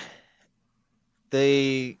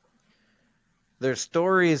they there's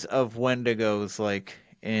stories of Wendigos like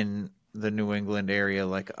in the New England area,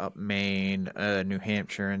 like up Maine, New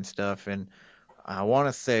Hampshire, and stuff. And I want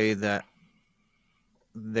to say that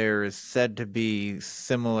there is said to be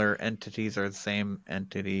similar entities or the same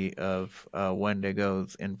entity of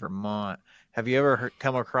Wendigos in Vermont. Have you ever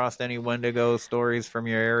come across any Wendigo stories from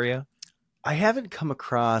your area? I haven't come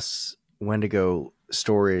across Wendigo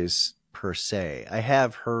stories per se. I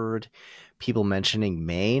have heard people mentioning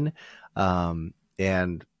Maine,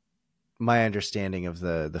 and my understanding of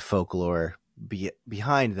the folklore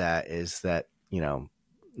behind that is that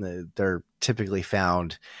they're typically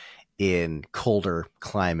found in colder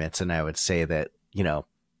climates, and I would say that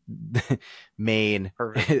Maine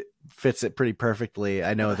Perfect. fits it pretty perfectly.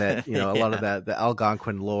 I know that a lot of Yeah. the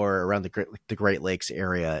Algonquin lore around the Great Lakes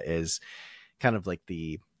area is kind of like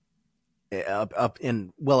the up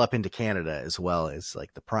into Canada as well, as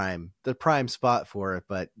like the prime spot for it.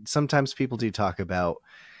 But sometimes people do talk about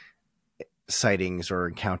sightings or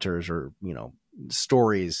encounters or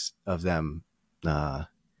stories of them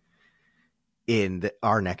in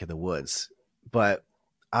our neck of the woods. But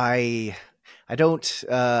I don't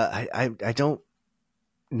I don't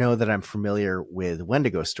know that I'm familiar with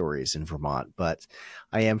Wendigo stories in Vermont, but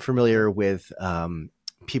I am familiar with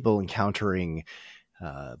people encountering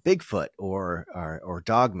Bigfoot or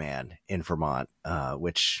Dogman in Vermont,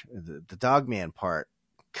 which the Dogman part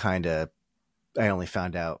kind of I only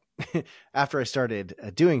found out after I started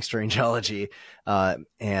doing strangeology,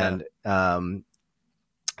 and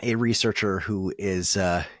a researcher who is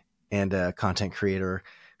and a content creator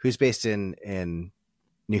who's based in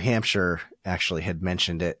New Hampshire actually had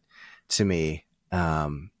mentioned it to me,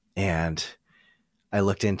 and I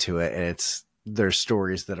looked into it, and there's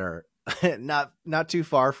stories that are not too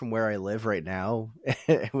far from where I live right now,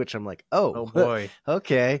 which I'm like, Oh boy.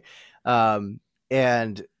 okay,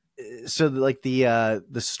 and so like the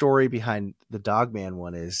story behind the Dogman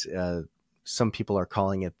one is some people are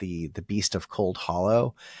calling it the Beast of Cold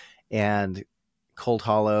Hollow, and Cold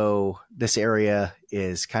Hollow, this area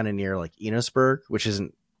is kind of near like Enosburg, which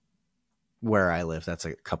isn't where I live. That's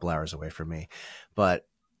a couple hours away from me. But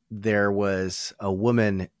there was a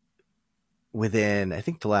woman within, I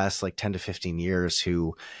think, the last like 10 to 15 years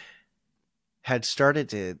who had started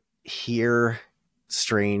to hear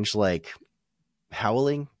strange like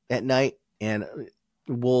howling at night, and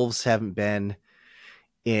wolves haven't been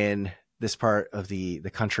in this part of the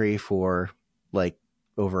country for like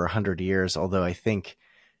over 100 years, although I think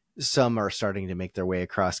some are starting to make their way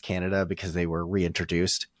across Canada because they were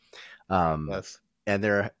reintroduced. Yes.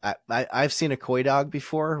 And I've seen a coy dog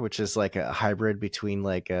before, which is like a hybrid between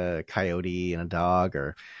like a coyote and a dog,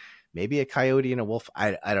 or maybe a coyote and a wolf.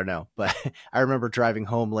 I don't know, but I remember driving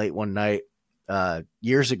home late one night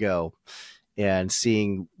years ago and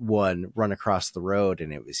seeing one run across the road,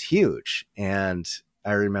 and it was huge. And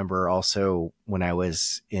I remember also when I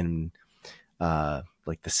was in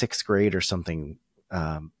like the 6th grade or something,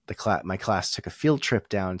 my class took a field trip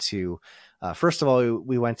down to, first of all,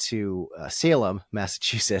 we went to Salem,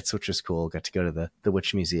 Massachusetts, which was cool. Got to go to the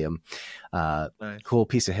Witch Museum. Nice. Cool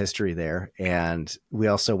piece of history there. And we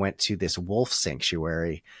also went to this wolf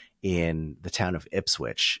sanctuary in the town of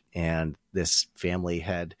Ipswich. And this family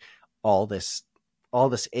had all this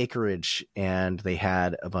acreage, and they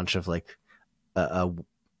had a bunch of like a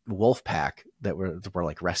wolf pack that were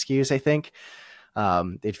like rescues, I think.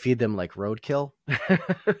 They'd feed them like roadkill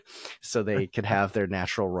so they could have their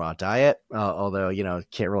natural raw diet. Although, you know,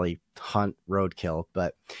 can't really hunt roadkill,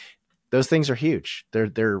 but those things are huge.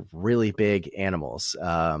 They're really big animals.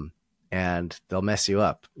 And they'll mess you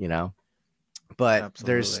up, you know, but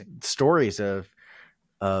Absolutely. There's stories of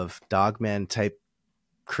dogmen type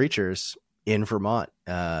creatures in Vermont.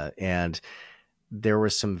 And there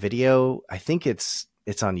was some video, I think it's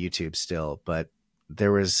on YouTube still, but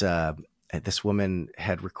there was, this woman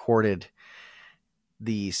had recorded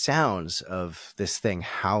the sounds of this thing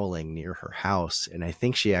howling near her house. And I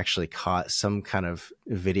think she actually caught some kind of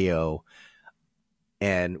video,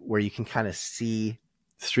 and where you can kind of see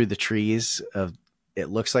through the trees of, it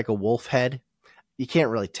looks like a wolf head. You can't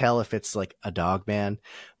really tell if it's like a dog man,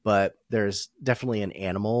 but there's definitely an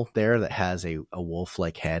animal there that has a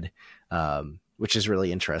wolf-like head, which is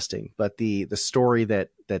really interesting. But the story that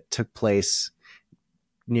took place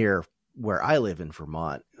near where I live in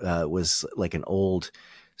Vermont was like an old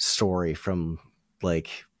story from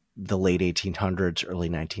like the late 1800s, early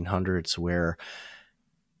 1900s, where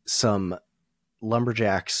some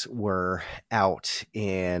lumberjacks were out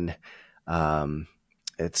in,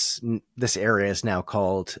 this area is now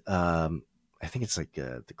called, I think it's like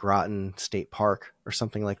the Groton State Park or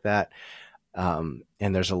something like that. And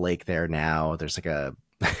there's a lake there now. There's like I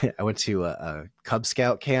went to a Cub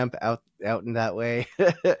Scout camp out in that way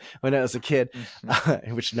when I was a kid,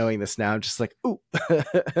 which, knowing this now, I'm just like, ooh.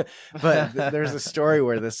 But there's a story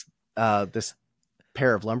where this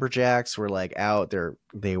pair of lumberjacks were like out there.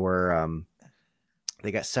 They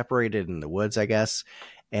got separated in the woods, I guess.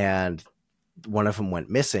 And one of them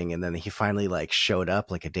went missing, and then he finally like showed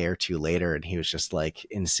up like a day or two later, and he was just like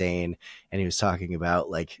insane. And he was talking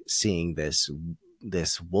about like seeing this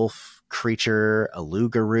wolf creature, a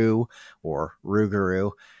Lugaroo or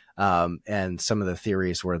Rougarou. And some of the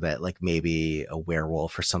theories were that like maybe a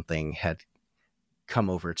werewolf or something had come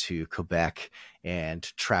over to Quebec and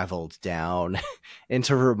traveled down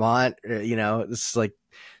into Vermont. You know, it's like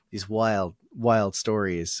these wild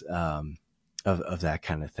stories of that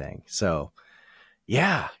kind of thing. So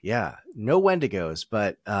yeah, no Wendigos,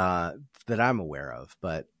 but that I'm aware of.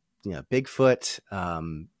 But you know, Bigfoot,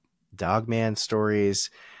 Dogman stories.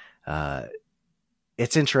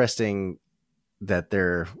 It's interesting that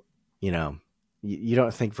they're, you know, you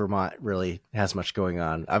don't think Vermont really has much going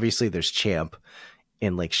on. Obviously there's Champ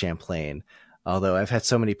in Lake Champlain, although I've had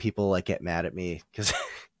so many people like get mad at me because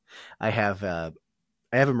I have a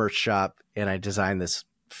merch shop, and I designed this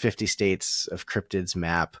 50 states of cryptids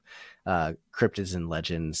map, cryptids and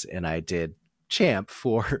legends, and I did Champ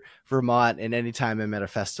for Vermont. And anytime I'm at a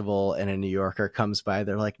festival and a New Yorker comes by,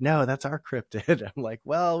 they're like, no, that's our cryptid. I'm like,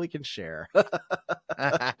 well, we can share. The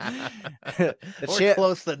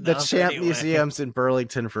Champ anyway. Museum's in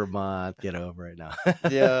Burlington, Vermont. Get over it now.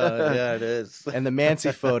 Yeah, it is. And the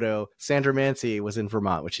Mancy photo, Sandra Mancy was in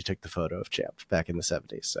Vermont when she took the photo of Champ back in the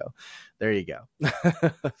 70s. So there you go.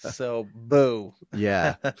 So boo.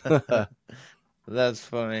 Yeah. That's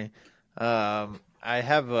funny. I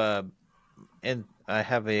have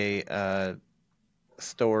a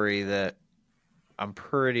story that I'm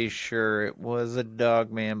pretty sure it was a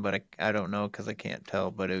dog man, but I don't know because I can't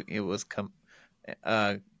tell. But it was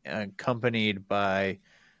accompanied by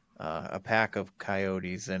a pack of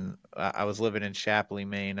coyotes, and I was living in Shapley,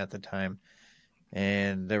 Maine at the time,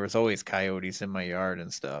 and there was always coyotes in my yard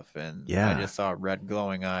and stuff, and I Yeah. just saw red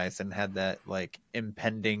glowing eyes and had that like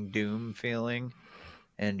impending doom feeling.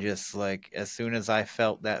 And just like as soon as I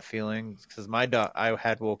felt that feeling, because my dog, I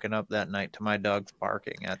had woken up that night to my dogs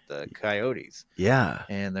barking at the coyotes, Yeah.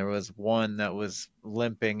 and there was one that was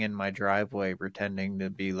limping in my driveway, pretending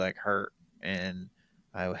to be like hurt, and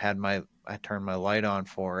I turned my light on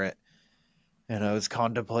for it, and I was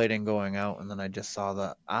contemplating going out, and then I just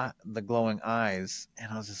saw the glowing eyes,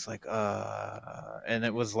 and I was just like, and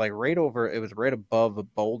it was like it was right above a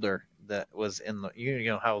boulder that was in the, you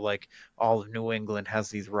know how like all of New England has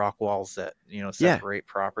these rock walls that, you know, Yeah. separate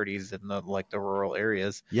properties in the like the rural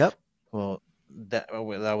areas. Yep. Well, that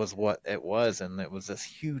was what it was, and it was this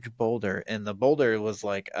huge boulder, and the boulder was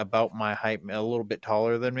like about my height, a little bit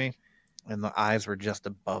taller than me, and the eyes were just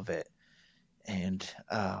above it. And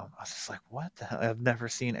I was just like, "What the hell? I've never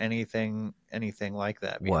seen anything like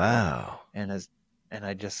that before." Wow. And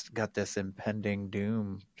I just got this impending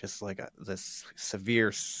doom, just like this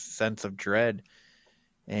severe sense of dread.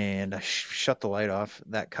 And I shut the light off.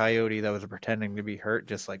 That coyote that was pretending to be hurt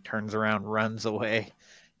just like turns around, runs away,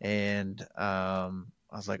 and I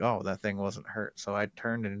was like, "Oh, that thing wasn't hurt." So I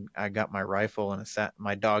turned and I got my rifle, and I sat.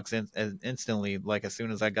 My dogs instantly, like as soon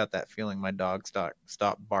as I got that feeling, my dog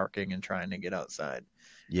stopped barking and trying to get outside.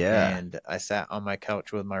 Yeah. And I sat on my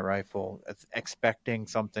couch with my rifle, expecting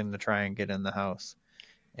something to try and get in the house.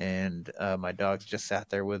 And my dogs just sat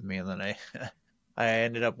there with me, and then I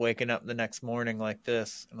ended up waking up the next morning like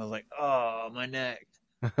this, and I was like, "Oh, my neck."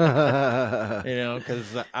 You know, because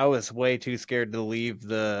I was way too scared to leave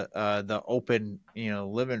the open, you know,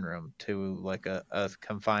 living room to like a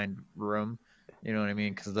confined room. You know what I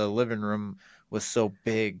mean? Because the living room was so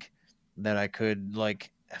big that I could like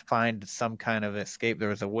find some kind of escape. There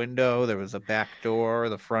was a window, there was a back door,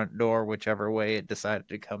 the front door, whichever way it decided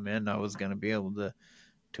to come in, I was going to be able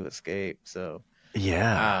to escape. So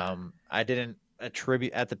Yeah. I didn't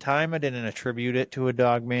attribute at the time. I didn't attribute it to a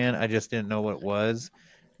dog man. I just didn't know what it was.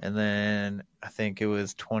 And then I think it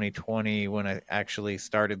was 2020 when I actually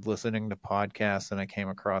started listening to podcasts, and I came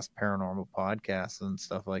across paranormal podcasts and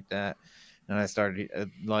stuff like that. And I started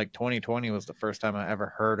like 2020 was the first time I ever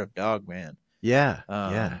heard of Dogman. Yeah.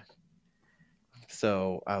 Yeah.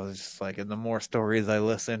 So I was just like, and the more stories I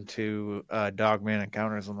listened to Dogman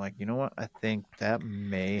encounters, I'm like, you know what? I think that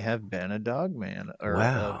may have been a Dogman or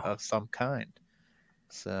Wow. of some kind.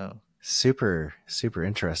 So Super, super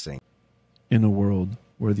interesting. In a world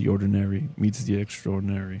where the ordinary meets the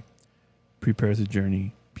extraordinary, prepares a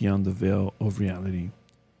journey beyond the veil of reality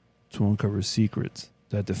to uncover secrets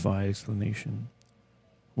that defy explanation.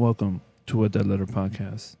 Welcome to a Dead Letter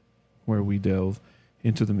Podcast, where we delve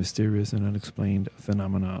into the mysterious and unexplained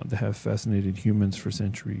phenomena that have fascinated humans for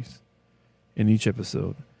centuries. In each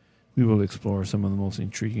episode, we will explore some of the most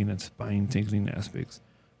intriguing and spine-tingling aspects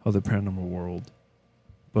of the paranormal world.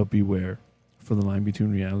 But beware, for the line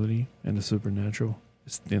between reality and the supernatural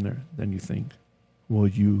is thinner than you think. Will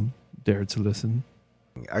you dare to listen?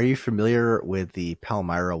 Are you familiar with the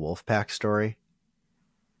Palmyra Wolfpack story?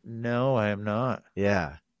 no, I am not.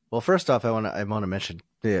 Yeah. Well, first off, I want to mention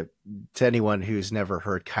to anyone who's never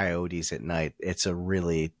heard coyotes at night, it's a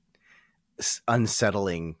really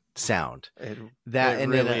unsettling sound. That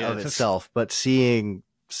in and of itself, but seeing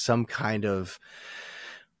some kind of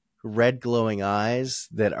red glowing eyes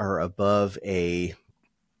that are above a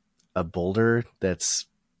boulder that's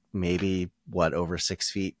maybe over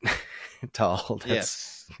 6 feet tall.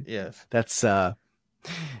 Yes. That's a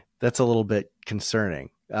little bit concerning.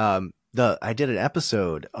 I did an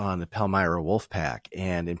episode on the Palmyra Wolfpack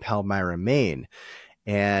and in Palmyra, Maine,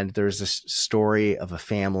 and there's this story of a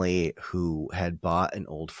family who had bought an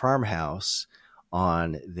old farmhouse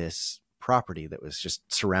on this property that was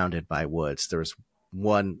just surrounded by woods. There was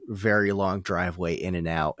one very long driveway in and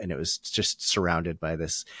out, and it was just surrounded by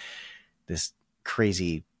this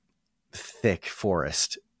crazy thick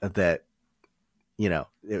forest that, you know,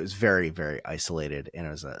 it was very, very isolated. And it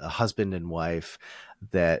was a husband and wife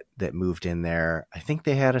that moved in there. I think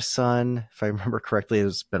they had a son, if I remember correctly.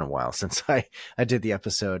 It's been a while since I did the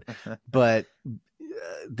episode, but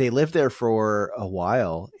they lived there for a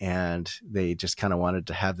while, and they just kind of wanted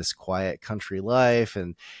to have this quiet country life.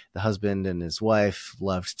 And the husband and his wife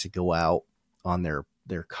loved to go out on their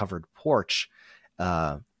covered porch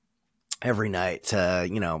every night to,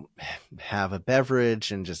 you know, have a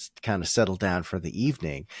beverage and just kind of settle down for the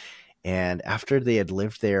evening. And after they had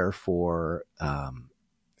lived there for, I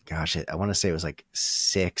want to say it was like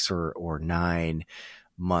 6 or 9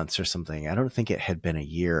 months or something. I don't think it had been a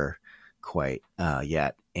year quite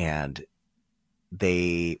yet. And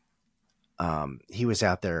he was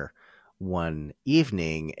out there one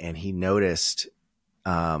evening and he noticed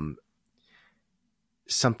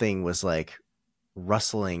something was like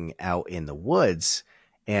rustling out in the woods,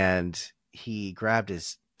 and he grabbed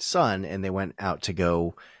his son and they went out to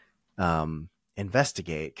go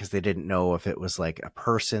investigate, because they didn't know if it was like a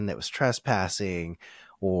person that was trespassing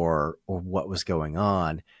or what was going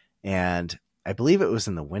on. And I believe it was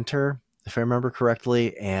in the winter, if I remember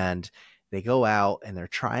correctly. And they go out and they're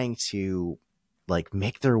trying to like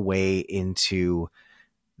make their way into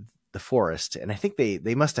the forest. And I think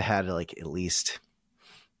they must have had like at least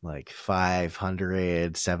like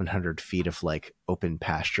 500, 700 feet of like open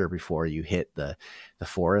pasture before you hit the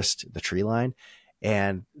forest, the tree line.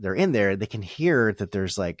 And they're in there, they can hear that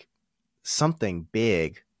there's like something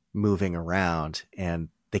big moving around, and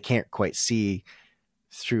they can't quite see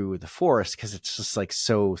through the forest because it's just like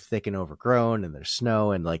so thick and overgrown, and there's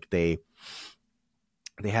snow, and like they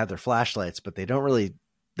have their flashlights, but they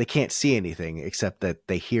can't see anything except that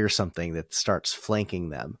they hear something that starts flanking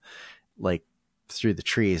them like through the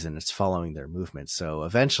trees, and it's following their movements. So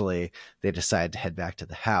eventually they decide to head back to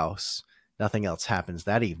the house. Nothing else happens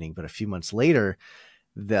that evening, but a few months later,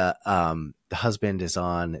 the husband is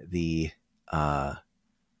on the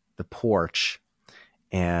porch,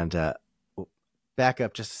 and back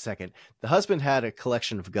up just a second. The husband had a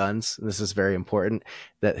collection of guns, and this is very important,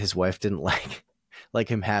 that his wife didn't like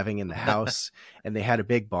him having in the house. And they had a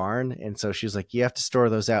big barn, and so she was like, you have to store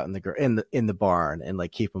those out in the barn and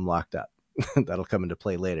like keep them locked up. That'll come into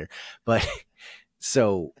play later. But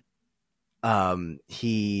so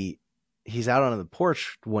he's out on the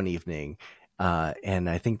porch one evening, and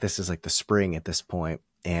I think this is like the spring at this point,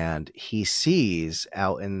 and he sees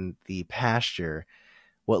out in the pasture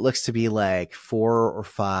what looks to be like 4 or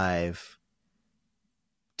 5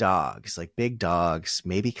 dogs, like big dogs,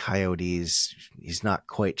 maybe coyotes. He's not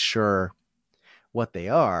quite sure what they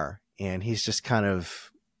are, and he's just kind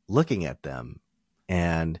of looking at them,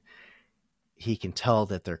 and he can tell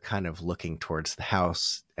that they're kind of looking towards the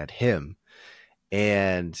house at him.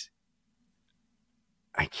 And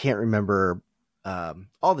I can't remember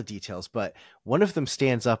all the details, but one of them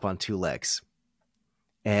stands up on 2 legs,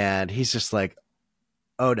 and he's just like,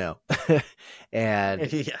 oh no.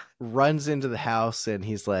 And runs into the house, and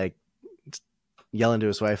he's like yelling to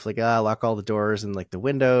his wife, like, lock all the doors and like the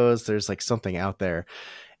windows. There's like something out there.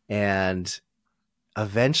 And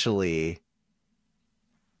eventually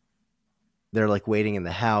they're like waiting in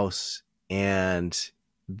the house, and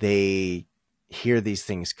they hear these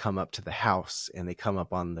things come up to the house, and they come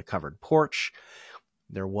up on the covered porch.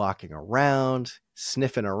 They're walking around,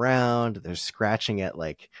 sniffing around. They're scratching at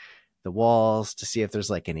like the walls to see if there's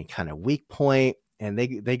like any kind of weak point. And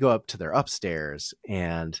they go up to their upstairs,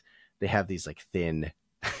 and they have these like thin,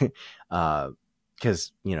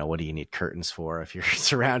 because, what do you need curtains for if you're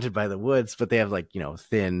surrounded by the woods? But they have like,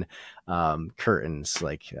 thin curtains,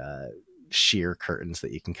 like sheer curtains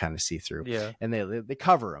that you can kind of see through. Yeah. And they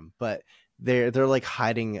cover them, but they're like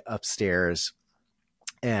hiding upstairs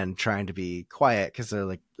and trying to be quiet, because they're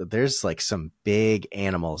like, there's like some big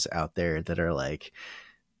animals out there that are like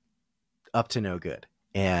up to no good.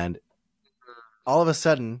 And all of a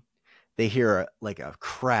sudden they hear like a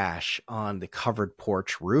crash on the covered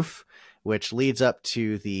porch roof, which leads up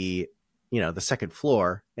to the second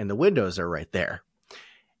floor, and the windows are right there.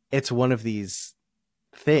 It's one of these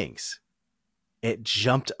things. It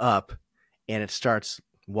jumped up and it starts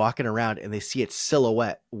walking around, and they see its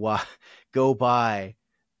silhouette go by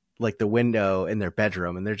like the window in their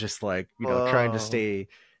bedroom, and they're just like, trying to stay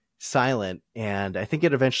silent. And I think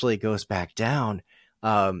it eventually goes back down.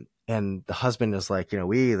 And the husband is like,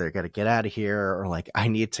 we either got to get out of here, or like, I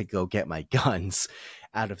need to go get my guns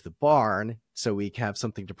out of the barn so we can have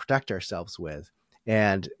something to protect ourselves with.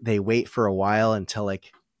 And they wait for a while until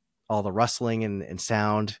like all the rustling and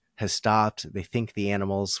sound has stopped. They think the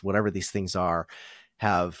animals, whatever these things are,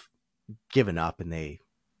 have given up, and they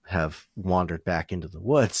have wandered back into the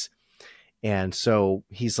woods. And so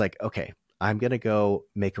he's like, okay, I'm going to go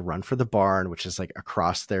make a run for the barn, which is like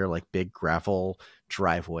across their like big gravel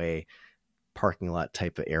driveway parking lot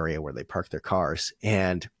type of area where they park their cars.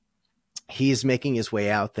 And he's making his way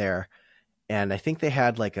out there. And I think they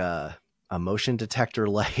had like a motion detector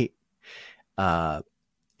light.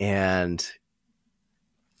 And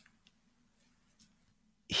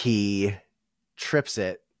he trips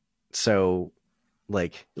it. So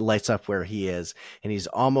like lights up where he is, and he's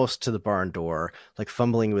almost to the barn door, like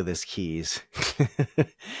fumbling with his keys.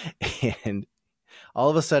 And all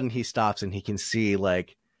of a sudden he stops and he can see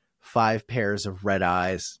like 5 pairs of red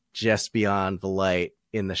eyes just beyond the light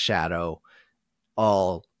in the shadow,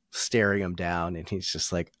 all staring him down. And he's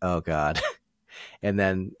just like, oh God. And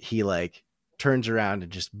then he like turns around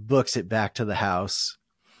and just books it back to the house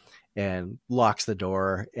and locks the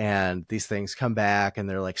door. And these things come back and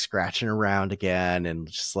they're like scratching around again. And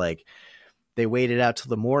just like, they waited out till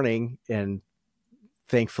the morning, and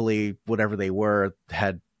thankfully whatever they were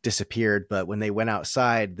had disappeared. But when they went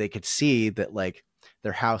outside, they could see that like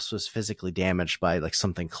their house was physically damaged by like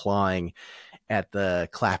something clawing at the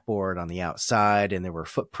clapboard on the outside, and there were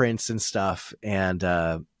footprints and stuff. And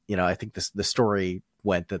I think the story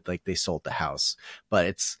went that like they sold the house, but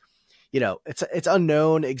it's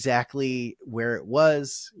unknown exactly where it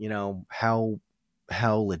was, how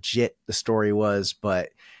legit the story was. But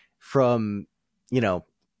from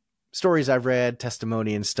stories I've read,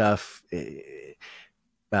 testimony and stuff,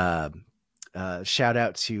 shout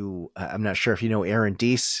out to I'm not sure if you know Aaron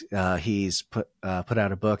Deese. He's put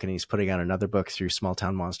out a book, and he's putting out another book through Small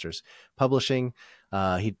Town Monsters Publishing.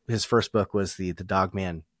 His first book was the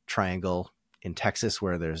Dogman Triangle in Texas,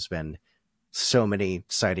 where there's been so many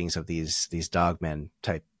sightings of these Dogmen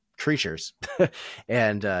type creatures.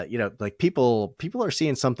 And like people are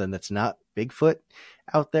seeing something that's not Bigfoot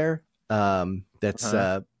out there. That's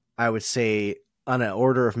I would say on an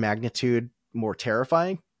order of magnitude more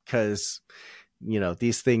terrifying, because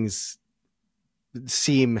these things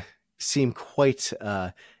seem quite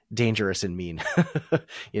dangerous and mean,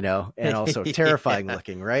 and also terrifying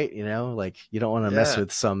looking, right? Like you don't want to mess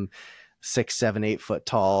with some 6, 7, 8 foot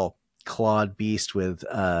tall clawed beast with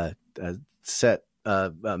a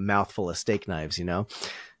mouthful of steak knives,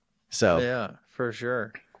 So yeah, for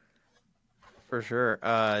sure.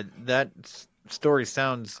 That story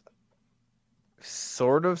sounds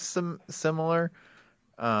sort of similar.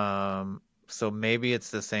 So maybe it's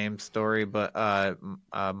the same story, but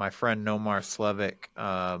my friend Nomar Slevik,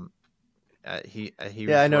 he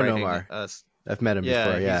I know Nomar. I've met him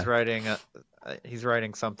before. Yeah, he's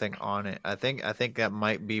writing something on it. I think that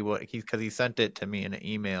might be what because he sent it to me in an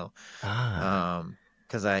email.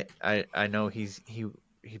 Because I know he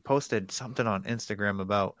posted something on Instagram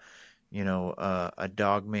about a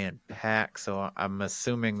Dogman pack. So I'm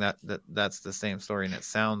assuming that's the same story, and it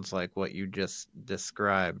sounds like what you just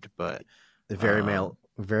described, but it very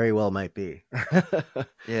well might be.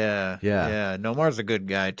 Yeah. Nomar's a good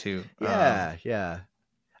guy too. Yeah.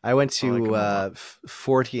 I went to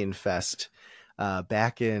Fortean Fest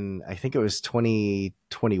back in, I think it was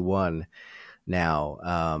 2021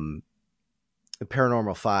 now.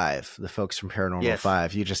 Paranormal 5, the folks from Paranormal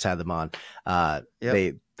 5, you just had them on.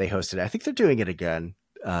 They hosted it. I think they're doing it again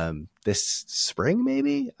this spring,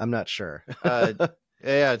 maybe. I'm not sure.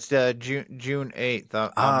 It's June 8th.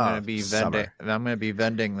 I'm gonna be vending. I'm gonna be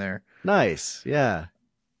vending there. Nice. Yeah.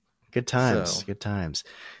 Good times. Good times.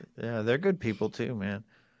 Yeah, they're good people too, man.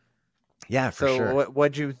 Yeah, for sure. So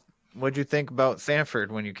what'd you think about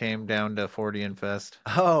Sanford when you came down to Fortean Fest?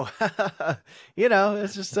 Oh,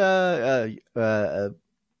 it's just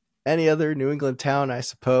any other New England town, I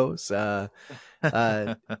suppose. It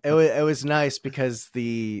was nice because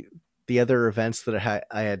the other events that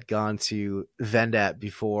I had gone to vend at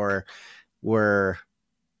before were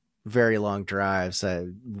very long drives. I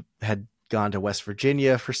had gone to West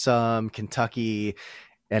Virginia for some, Kentucky,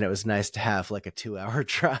 and it was nice to have like a 2-hour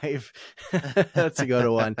drive to go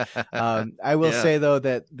to one. I will say though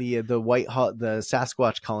that the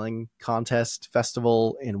Sasquatch Calling Contest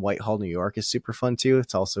Festival in Whitehall, New York is super fun too.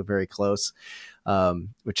 It's also very close,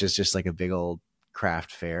 which is just like a big old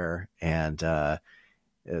craft fair, and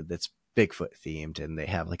that's Bigfoot themed, and they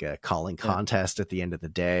have like a calling contest at the end of the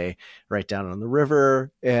day right down on the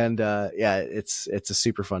river. And it's a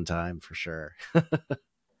super fun time for sure.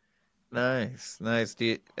 Nice.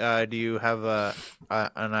 Do you have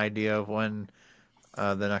an idea of when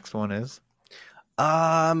the next one is?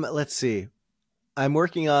 Let's see. I'm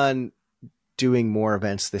working on doing more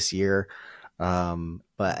events this year, but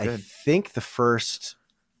I think the first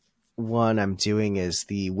one I'm doing is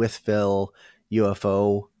the Withville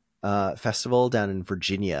UFO festival down in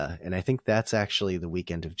Virginia, and I think that's actually the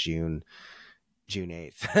weekend of June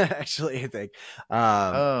 8th. Actually, I think.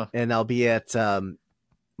 And I'll be at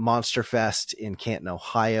Monster Fest in Canton,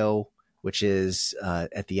 Ohio, which is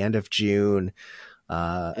at the end of June.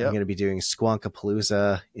 I'm going to be doing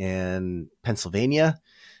Squonkapalooza in Pennsylvania,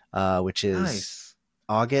 which is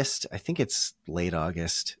August. I think it's late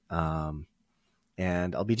August.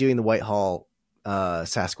 And I'll be doing the Whitehall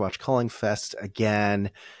Sasquatch Calling Fest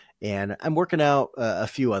again, and I'm working out a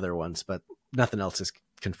few other ones, but nothing else is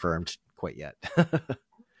confirmed quite yet.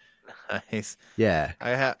 Nice. Yeah. I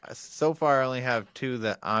have so far I only have 2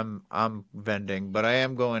 that I'm vending, but I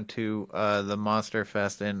am going to the Monster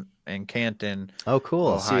Fest in Canton, Oh,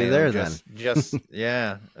 cool. See you Ohio. there Just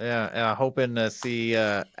yeah. Hoping to see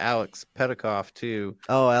Alex Petikoff too.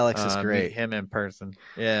 Oh, Alex is Meet great. him in person.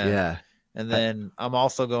 Yeah. Yeah. And then I'm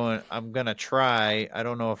gonna try. I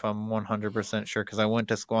don't know if I'm 100% sure because I went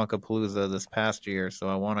to Squonkapalooza this past year, so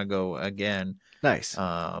I want to go again. Nice.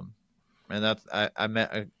 And I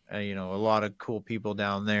met a lot of cool people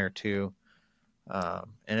down there too.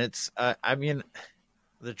 And it's I mean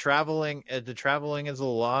the traveling is a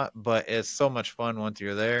lot, but it's so much fun once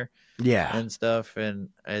you're there. Yeah. And stuff, and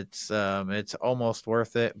it's almost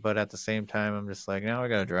worth it, but at the same time I'm just like, now I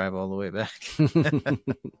gotta drive all the way back.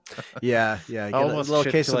 Yeah. Get Almost a little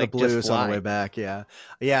should case of the like, just blues on the fly. way back. Yeah,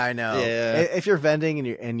 I know. Yeah. If you're vending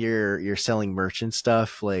and you're selling merchant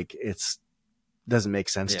stuff, like doesn't make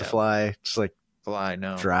sense to Yeah. fly. Just like Fly,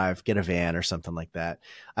 no. drive, get a van or something like that.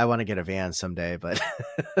 I want to get a van someday, but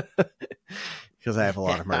because I have a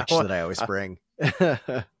lot of merch that I always bring.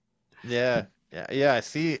 Yeah. I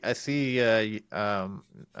see that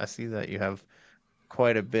you have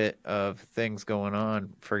quite a bit of things going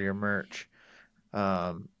on for your merch.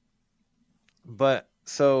 But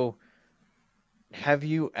so have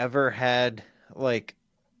you ever had like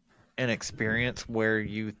an experience where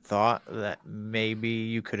you thought that maybe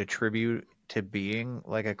you could attribute to being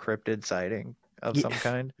like a cryptid sighting of some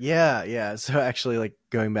kind? Yeah. So actually, like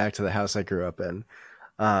going back to the house I grew up in,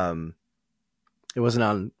 it wasn't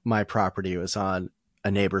on my property. It was on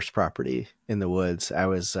a neighbor's property in the woods.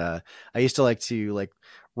 I used to like to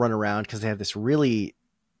run around because they have this really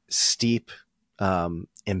steep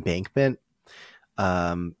embankment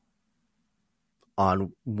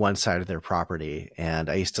on one side of their property. And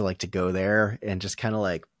I used to like to go there and just kind of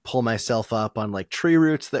like pull myself up on like tree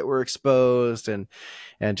roots that were exposed and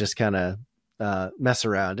just kind of mess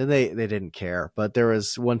around, and they didn't care. But there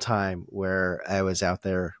was one time where I was out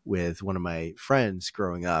there with one of my friends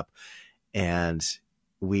growing up, and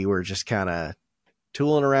we were just kind of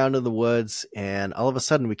tooling around in the woods, and all of a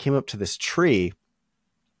sudden we came up to this tree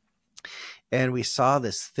and we saw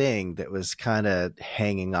this thing that was kind of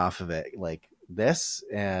hanging off of it like this,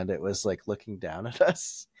 and it was like looking down at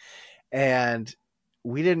us, and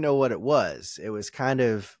we didn't know what it was. It was kind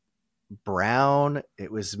of brown.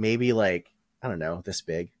 It was maybe like, I don't know, this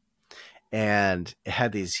big, and it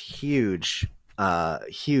had these huge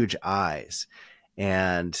eyes,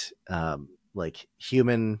 and like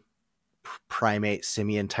human primate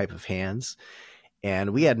simian type of hands.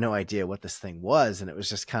 And we had no idea what this thing was, and it was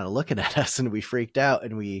just kind of looking at us, and we freaked out,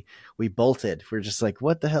 and we bolted. We're just like,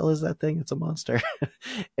 what the hell is that thing? It's a monster.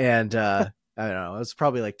 And I don't know, it was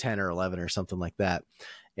probably like 10 or 11 or something like that.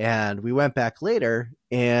 And we went back later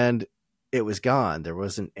and it was gone. There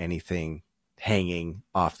wasn't anything hanging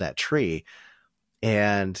off that tree.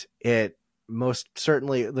 And it most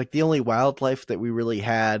certainly, like, the only wildlife that we really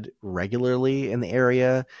had regularly in the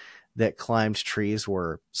area that climbed trees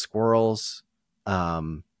were squirrels,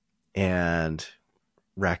 and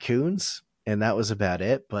raccoons, and that was about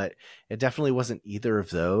it. But it definitely wasn't either of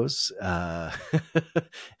those.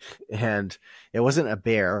 And it wasn't a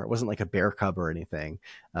bear. It wasn't like a bear cub or anything.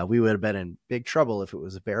 We would have been in big trouble if it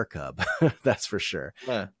was a bear cub. That's for sure.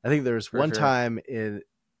 Yeah, I think there was one time in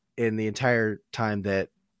the entire time that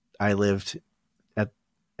I lived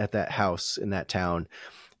at that house in that town,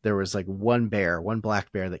 there was like one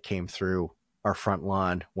black bear that came through our front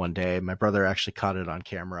lawn one day. My brother actually caught it on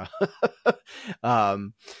camera.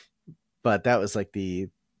 But that was like the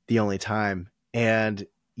only time. And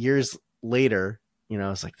years later, you know,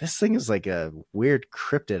 I was like, this thing is like a weird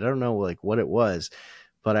cryptid. I don't know like what it was,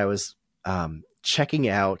 but I was checking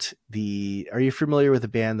out are you familiar with the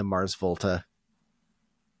band the Mars Volta?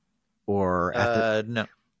 Or no.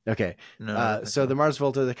 Okay. No. So the Mars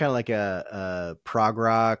Volta, they're kind of like a prog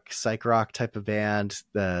rock, psych rock type of band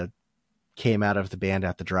that came out of the Band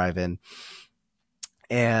at the Drive-In.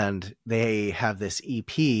 And they have this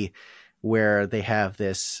EP where they have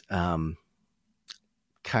this kind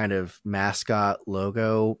of mascot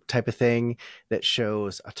logo type of thing that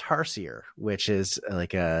shows a tarsier, which is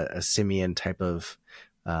like a simian type of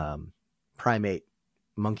primate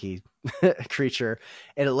monkey creature,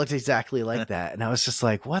 and it looked exactly like that. And I was just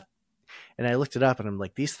like, what? And I looked it up, and I'm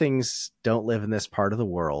like, these things don't live in this part of the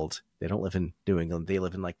world. They don't live in New England. They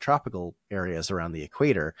live in like tropical areas around the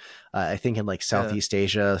equator. I think in like Southeast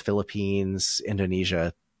Asia, Philippines,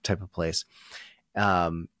 Indonesia type of place.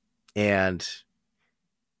 And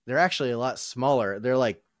they're actually a lot smaller. They're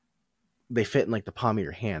like, they fit in like the palm of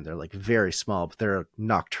your hand. They're like very small, but they're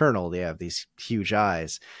nocturnal. They have these huge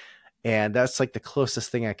eyes. And that's like the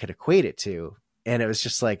closest thing I could equate it to. And it was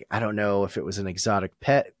just like, I don't know if it was an exotic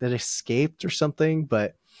pet that escaped or something,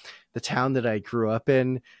 but the town that I grew up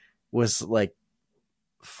in was like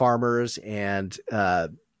farmers and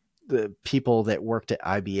the people that worked at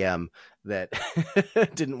IBM that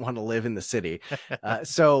didn't want to live in the city.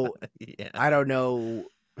 So Yeah. I don't know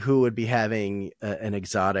who would be having an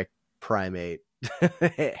exotic primate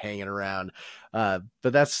hanging around. But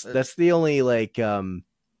that's the only like thing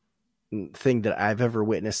that I've ever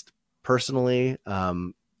witnessed personally.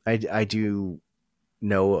 I do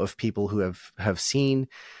know of people who have seen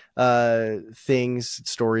things,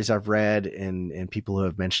 stories I've read, and people who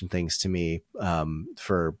have mentioned things to me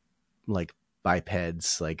for like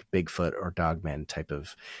bipeds, like Bigfoot or Dogman type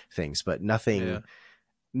of things, but nothing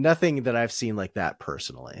that I've seen like that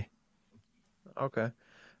personally. Okay.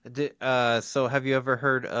 So have you ever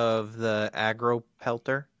heard of the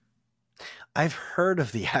agropelter? I've heard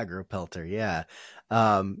of the agropelter, yeah.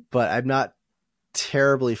 But I'm not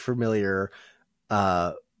terribly familiar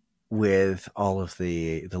with all of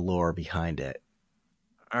the lore behind it.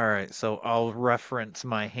 All right, so I'll reference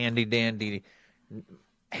my handy dandy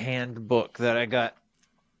handbook that I got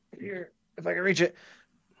here, if I can reach it.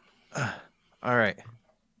 All right.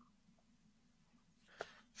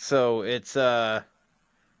 So it's I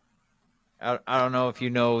don't know if you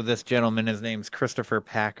know this gentleman. His name's Christopher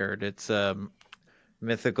Packard. It's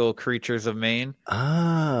Mythical Creatures of Maine.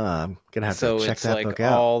 I'm gonna have to check that book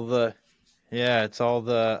out. It's all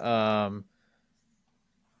the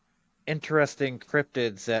interesting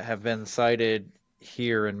cryptids that have been cited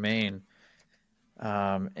here in Maine.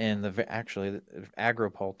 And the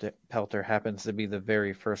agropelter happens to be the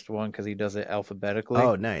very first one because he does it alphabetically.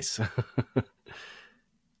 Oh, nice.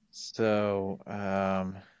 So,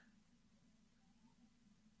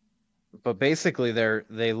 but basically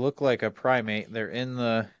they look like a primate. They're in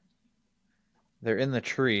the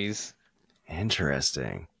trees.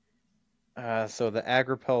 Interesting. So the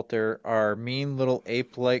agropelter are mean little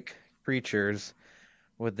ape-like creatures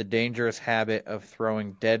with the dangerous habit of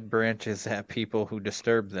throwing dead branches at people who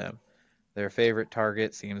disturb them. Their favorite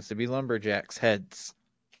target seems to be lumberjacks' heads.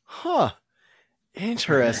 Huh.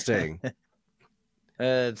 Interesting.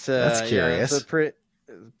 That's curious. Yeah, it's a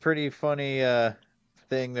pretty funny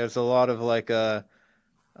thing. There's a lot of like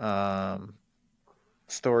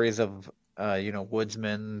stories of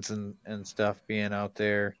woodsmen and stuff being out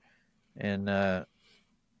there, and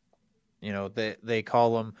they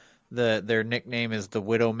call them their nickname is the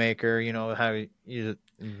Widowmaker. You know how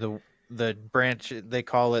the branch, they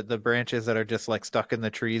call it the branches that are just like stuck in the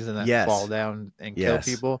trees and that fall down and kill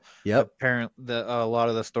people. Yep. Apparently, a lot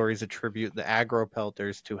of the stories attribute the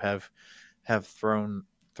agropelters to have thrown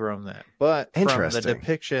that. But from the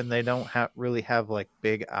depiction, they don't really have like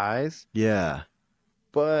big eyes. Yeah.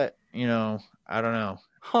 But I don't know.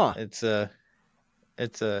 Huh. It's a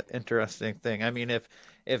interesting thing. I mean,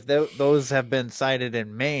 if those have been sighted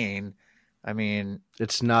in Maine, I mean,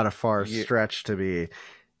 it's not a far stretch to be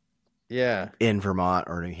in Vermont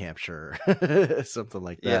or New Hampshire. Something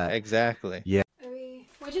like that. Yeah, exactly. Yeah.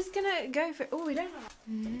 We're just gonna go for we don't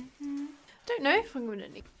don't know if I'm gonna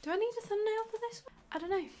need. Do I need a thumbnail for this one? I don't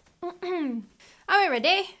know. Are we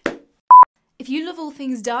ready? If you love all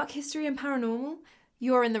things dark history and paranormal,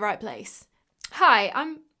 you're in the right place. Hi,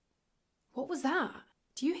 what was that?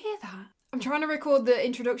 Do you hear that? I'm trying to record the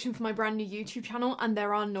introduction for my brand new YouTube channel and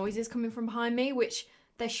there are noises coming from behind me, which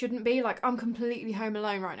there shouldn't be. Like, I'm completely home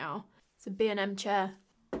alone right now. It's a B&M chair.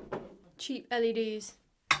 Cheap LEDs.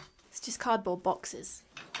 It's just cardboard boxes.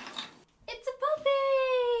 It's a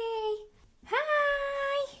puppy!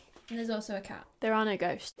 Hi! And there's also a cat. There are no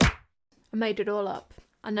ghosts. I made it all up.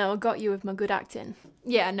 I know, I got you with my good acting.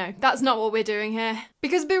 Yeah, no, that's not what we're doing here.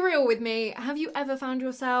 Because be real with me, have you ever found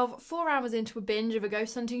yourself 4 hours into a binge of a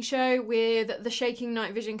ghost hunting show with the shaking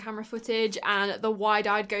night vision camera footage and the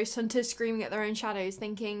wide-eyed ghost hunters screaming at their own shadows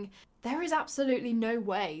thinking, there is absolutely no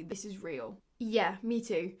way this is real? Yeah, me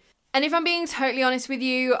too. And if I'm being totally honest with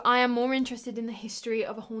you, I am more interested in the history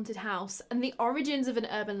of a haunted house and the origins of an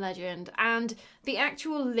urban legend and the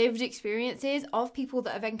actual lived experiences of people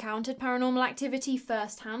that have encountered paranormal activity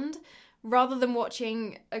firsthand, rather than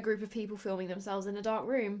watching a group of people filming themselves in a dark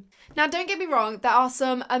room. Now, don't get me wrong, there are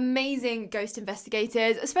some amazing ghost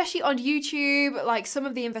investigators, especially on YouTube. Like, some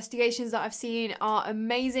of the investigations that I've seen are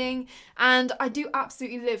amazing, and I do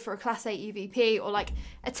absolutely live for a Class 8 EVP or like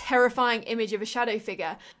a terrifying image of a shadow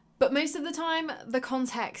figure. But most of the time, the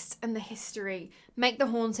context and the history make the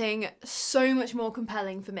haunting so much more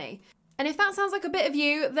compelling for me. And if that sounds like a bit of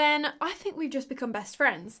you, then I think we've just become best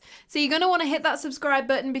friends. So you're going to want to hit that subscribe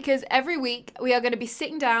button, because every week we are going to be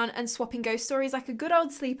sitting down and swapping ghost stories like a good old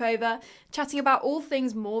sleepover, chatting about all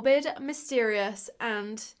things morbid, mysterious,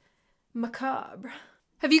 and macabre.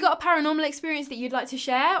 Have you got a paranormal experience that you'd like to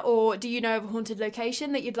share, or do you know of a haunted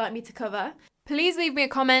location that you'd like me to cover? Please leave me a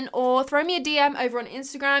comment or throw me a DM over on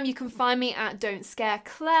Instagram. You can find me at Don't Scare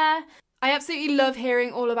Claire. I absolutely love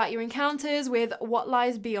hearing all about your encounters with what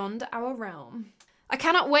lies beyond our realm. I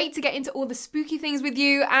cannot wait to get into all the spooky things with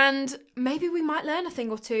you, and maybe we might learn a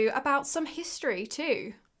thing or two about some history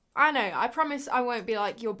too. I know, I promise I won't be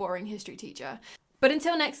like your boring history teacher. But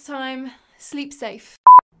until next time, sleep safe.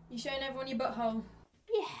 You showing everyone your butthole?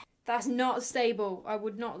 Yeah. That's not stable. I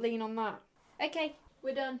would not lean on that. Okay,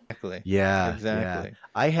 we're done. Exactly. Yeah, Exactly. yeah.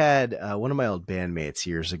 I had one of my old bandmates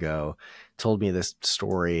years ago told me this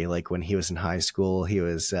story. Like when he was in high school, he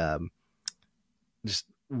was just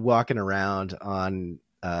walking around on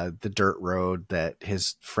the dirt road that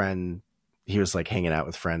his friend, he was like hanging out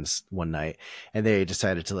with friends one night, and they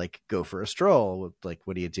decided to like go for a stroll. Like,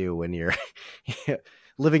 what do you do when you're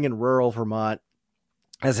living in rural Vermont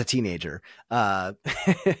as a teenager?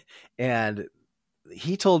 And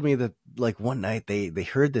he told me that like one night they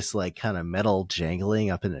heard this like kind of metal jangling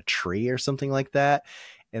up in a tree or something like that,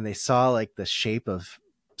 and they saw like the shape of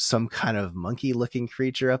some kind of monkey looking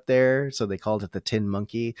creature up there, so they called it the Tin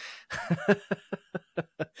Monkey.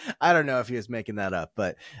 I don't know if he was making that up,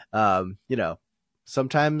 but you know,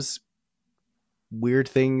 sometimes weird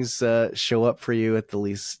things show up for you at the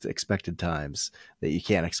least expected times that you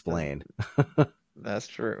can't explain. That's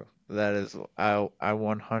true. That is, I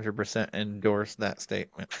 100% endorse that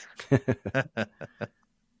statement.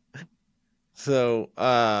 So,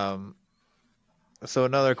 so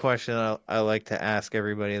another question I like to ask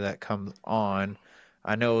everybody that comes on.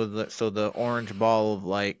 I know that, so the orange ball of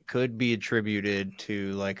light could be attributed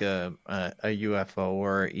to like a UFO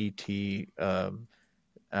or ET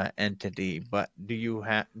entity, but do you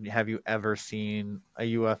have you ever seen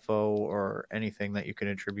a UFO or anything that you can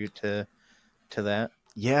attribute to that?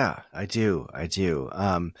 Yeah, I do. I've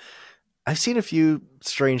seen a few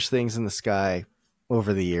strange things in the sky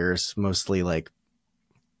over the years, mostly like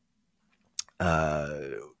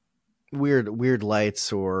weird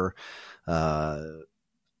lights or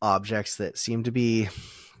objects that seem to be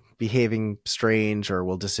behaving strange or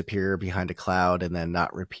will disappear behind a cloud and then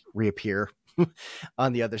not reappear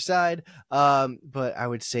on the other side. But I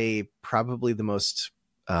would say probably the most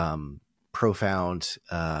profound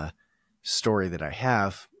story that I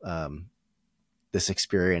have, this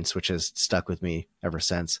experience, which has stuck with me ever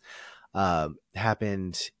since,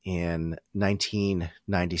 happened in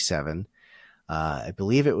 1997. I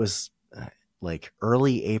believe it was like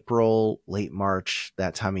early April, late March,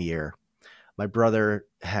 that time of year. My brother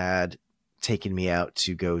had taken me out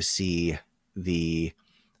to go see the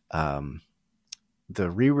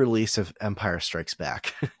re-release of Empire Strikes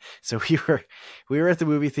Back. So we were at the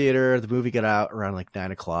movie theater. The movie got out around like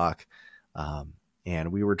 9:00.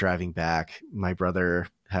 And we were driving back. My brother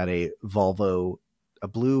had a blue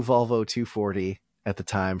Volvo 240 at the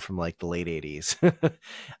time from like the late 80s.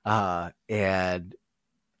 And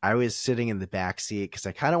I was sitting in the back seat because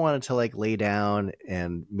I kind of wanted to like lay down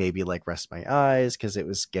and maybe like rest my eyes because it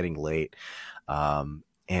was getting late.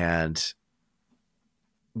 And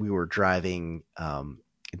we were driving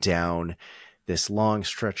down this long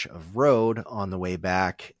stretch of road on the way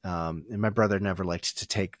back. And my brother never liked to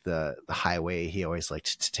take the highway. He always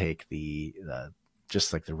liked to take the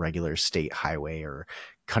just like the regular state highway or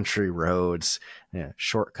country roads,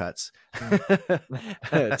 shortcuts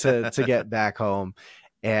to get back home.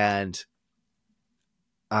 And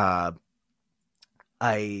I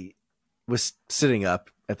was sitting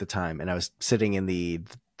up at the time, and I was sitting in the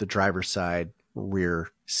driver's side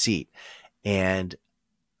rear seat. And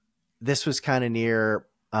this was kind of near,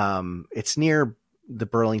 it's near the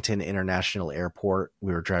Burlington International Airport.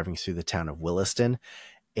 We were driving through the town of Williston,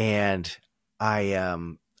 and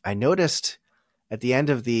I noticed at the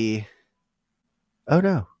end of the, oh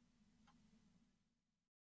no.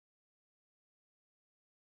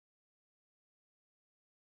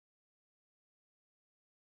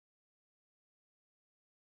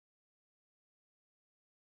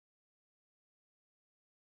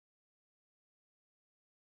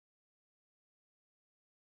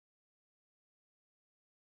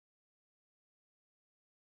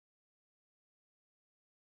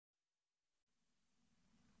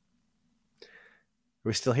 Are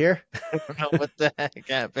we still here? I don't know what the heck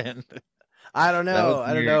happened. I don't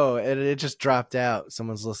know. It just dropped out.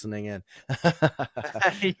 Someone's listening in.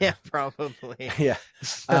 Yeah, probably. Yeah.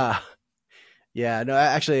 Yeah, no,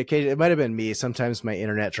 actually, occasionally it might have been me. Sometimes my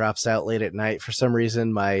internet drops out late at night for some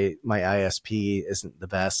reason. My ISP isn't the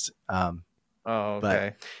best. Oh, But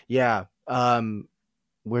okay. yeah,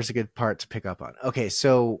 where's a good part to pick up on? Okay,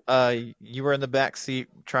 so You were in the back seat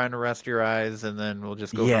trying to rest your eyes, and then we'll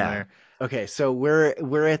just go from yeah. there. Okay, so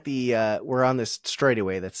we're at the we're on this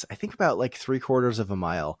straightaway that's I think about like 3/4 of a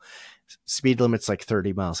mile. Speed limit's like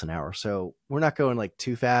 30 miles an hour, so we're not going like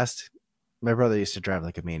too fast. My brother used to drive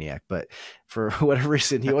like a maniac, but for whatever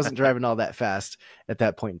reason, he wasn't driving all that fast at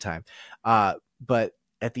that point in time. But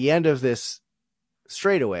at the end of this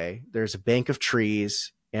straightaway, there's a bank of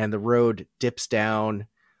trees, and the road dips down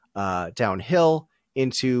downhill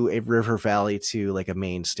into a river valley to like a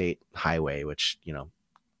main state highway, which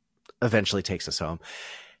eventually takes us home.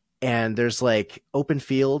 And there's like open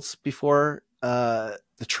fields before the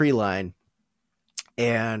tree line,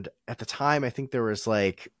 and at the time, I think there was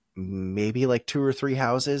like maybe like 2 or 3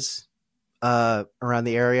 houses around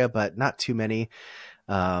the area, but not too many.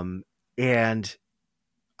 And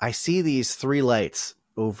I see these 3 lights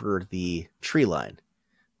over the tree line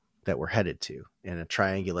that we're headed to in a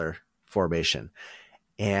triangular formation.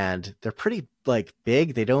 And they're pretty like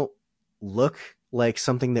big. They don't look like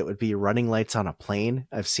something that would be running lights on a plane.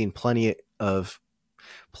 I've seen plenty of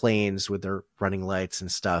planes with their running lights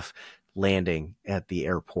and stuff landing at the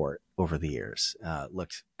airport over the years.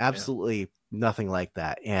 Looked absolutely nothing like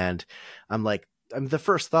that. And the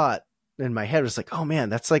first thought in my head was like, oh man,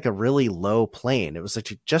 that's like a really low plane. It was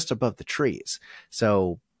like just above the trees.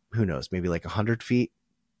 So who knows, maybe like 100 feet,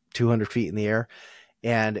 200 feet in the air.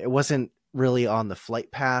 And it wasn't really on the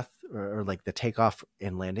flight path or like the takeoff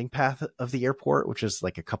and landing path of the airport, which is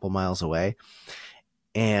like a couple miles away.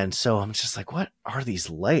 And so I'm just like, what are these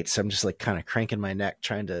lights? I'm just like kind of cranking my neck,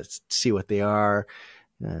 trying to see what they are,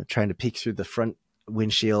 trying to peek through the front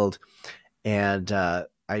windshield. And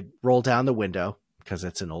I roll down the window because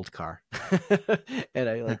it's an old car. And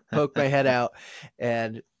I like poke my head out.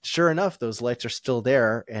 And sure enough, those lights are still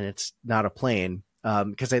there, and it's not a plane.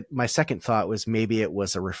 Because my second thought was maybe it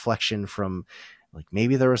was a reflection from like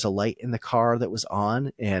maybe there was a light in the car that was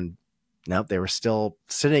on, and nope, they were still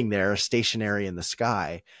sitting there stationary in the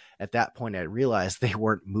sky. At that point, I realized they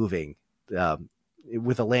weren't moving.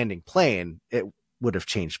 With a landing plane, it would have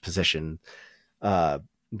changed position by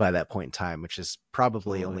that point in time, which is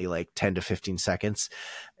probably only like 10 to 15 seconds.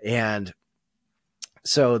 And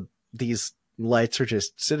so these lights are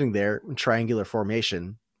just sitting there in triangular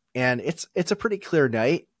formation. And it's a pretty clear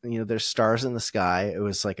night. There's stars in the sky. It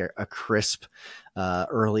was like a crisp,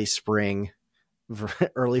 early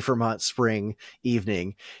Vermont spring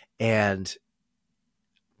evening. And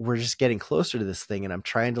we're just getting closer to this thing. And I'm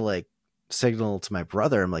trying to like signal to my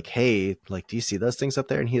brother. I'm like, hey, like, do you see those things up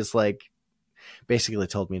there? And he's like, basically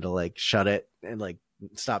told me to like, shut it and like,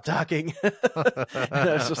 stop talking. And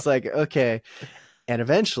I was just like, okay. And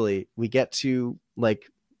eventually we get to like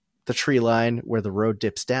the tree line where the road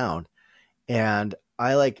dips down, and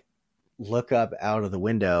I like look up out of the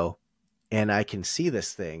window and I can see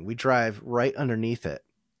this thing. We drive right underneath it.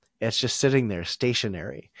 It's just sitting there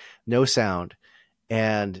stationary, no sound.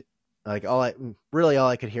 And like all I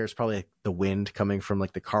could hear is probably like the wind coming from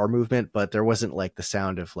like the car movement, but there wasn't like the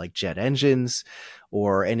sound of like jet engines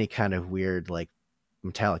or any kind of weird like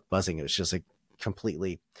metallic buzzing. It was just like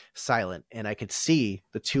completely silent. And I could see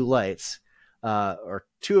the 2 lights, or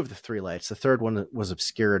 2 of the 3 lights. The third one was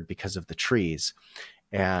obscured because of the trees.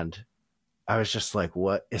 And I was just like,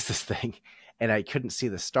 what is this thing? And I couldn't see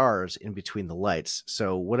the stars in between the lights.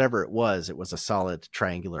 So whatever it was a solid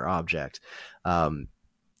triangular object.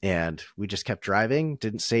 And we just kept driving,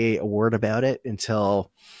 didn't say a word about it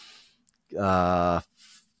until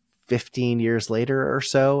 15 years later or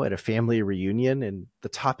so at a family reunion. And the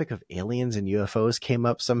topic of aliens and UFOs came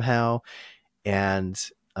up somehow. And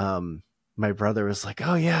my brother was like,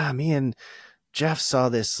 oh yeah, me and Jeff saw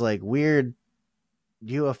this like weird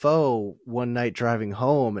UFO one night driving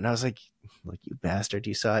home. And I was like, you bastard,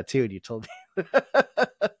 you saw it too. And you told me.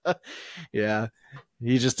 Yeah.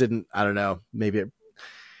 He just didn't, I don't know. Maybe it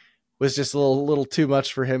was just a little too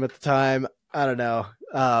much for him at the time. I don't know.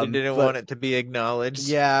 He didn't want it to be acknowledged.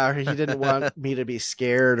 Yeah. Or he didn't want me to be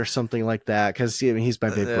scared or something like that. Cause he's my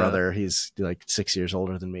big brother. He's like 6 years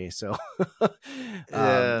older than me. So,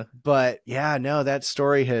 but yeah, no, that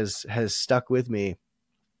story has stuck with me.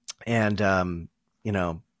 And,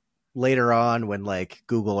 later on when like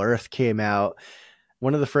Google Earth came out,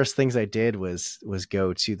 one of the first things I did was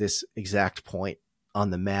go to this exact point on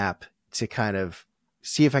the map to kind of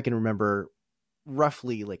see if I can remember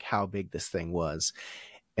roughly like how big this thing was.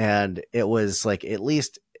 And it was like at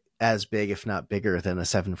least as big, if not bigger than a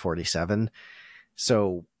 747.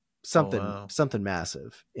 So something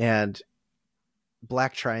massive. And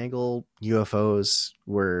black triangle UFOs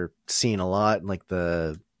were seen a lot in like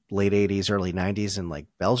the late 80s, early 90s in like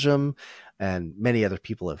Belgium, and many other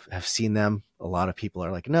people have seen them. A lot of people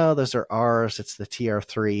are like, no, those are ours. It's the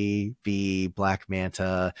TR3B Black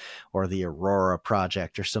Manta or the Aurora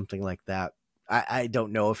Project or something like that. I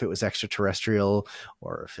don't know if it was extraterrestrial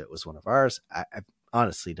or if it was one of ours. I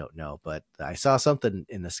honestly don't know, but I saw something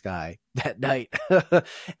in the sky that night,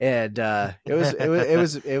 and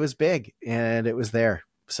it was big, and it was there.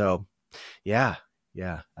 So, yeah,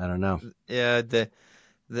 I don't know. Yeah,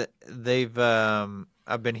 they've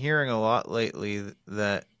I've been hearing a lot lately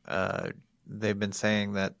that they've been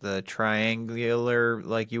saying that the triangular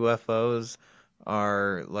like UFOs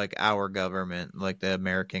are like our government, like the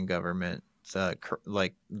American government.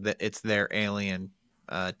 It's their alien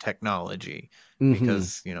technology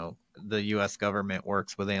because the U.S. government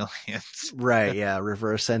works with aliens. Right? Yeah,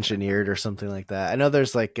 reverse engineered or something like that. I know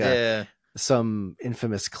there's like some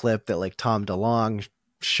infamous clip that like Tom DeLonge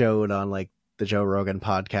showed on like the Joe Rogan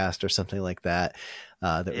podcast or something like that.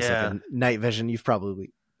 That was like a night vision. You've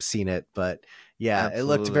probably seen it, but yeah, Absolutely. It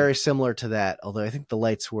looked very similar to that. Although I think the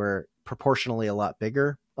lights were proportionally a lot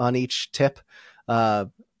bigger on each tip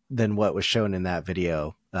than what was shown in that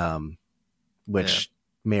video, which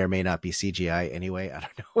may or may not be CGI anyway. I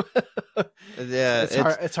don't know.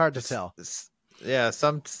 It's hard to tell. Yeah,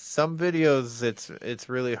 some videos it's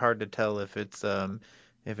really hard to tell if it's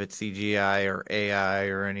CGI or AI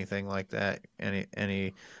or anything like that.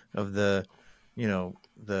 Any of the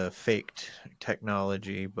the faked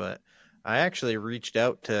technology, but I actually reached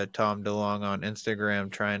out to Tom DeLonge on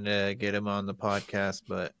Instagram trying to get him on the podcast,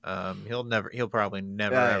 but he'll probably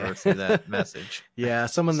never ever see that message. Yeah,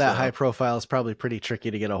 someone that high profile is probably pretty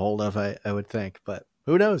tricky to get a hold of, I would think, but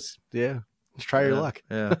who knows? Yeah, let's try your luck.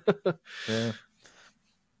 Yeah.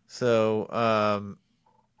 So, I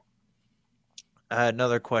had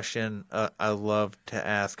another question I love to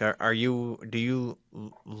ask. Do you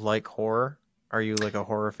like horror? Are you like a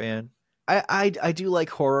horror fan? I do like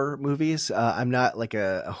horror movies. I'm not like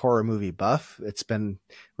a horror movie buff. It's been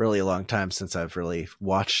really a long time since I've really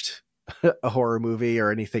watched a horror movie or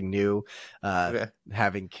anything new.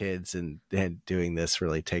 Having kids and doing this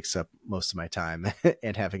really takes up most of my time,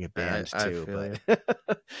 and having a band too.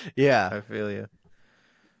 Yeah, I feel you.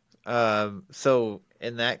 So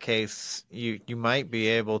in that case, you might be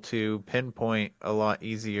able to pinpoint a lot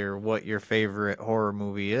easier what your favorite horror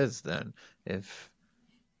movie is then.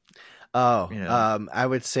 I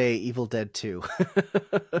would say Evil Dead 2.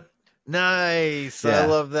 Nice. Yeah. I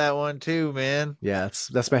love that one too, man. Yeah,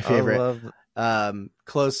 that's my favorite.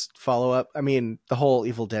 Close follow-up. I mean, the whole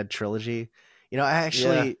Evil Dead trilogy.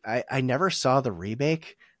 I never saw the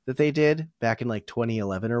remake that they did back in like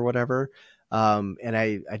 2011 or whatever. And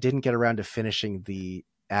I didn't get around to finishing the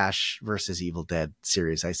Ash versus Evil Dead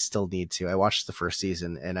series. I still need to. I watched the first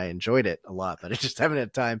season and I enjoyed it a lot, but I just haven't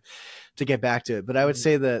had time to get back to it. But I would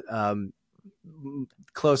say that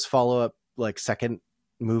close follow-up, like second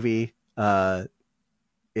movie,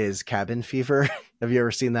 is Cabin Fever. Have you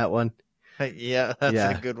ever seen that one? Yeah,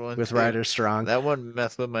 that's a good one. With Ryder Strong. That one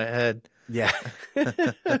messed with my head. Yeah.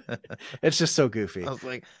 It's just so goofy. I was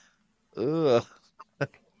like, ugh.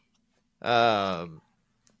 But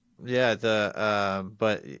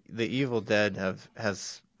the Evil Dead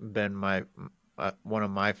has been my one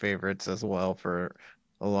of my favorites as well for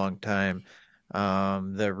a long time.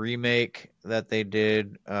 The remake that they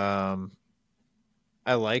did, I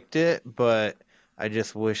liked it, but I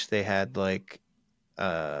just wish they had like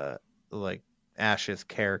Ash's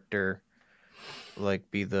character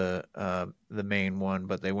be the main one,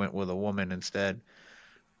 but they went with a woman instead.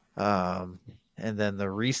 And then the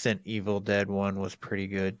recent Evil Dead one was pretty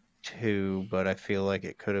good too, but I feel like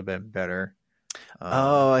it could have been better.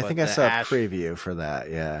 I think I saw a preview for that.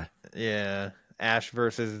 Yeah. Yeah. Ash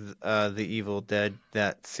versus the Evil Dead,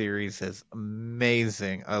 that series is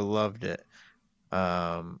amazing. I loved it.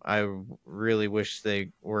 I really wish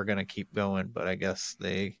they were going to keep going, but I guess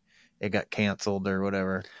it got canceled or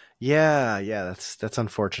whatever. Yeah, that's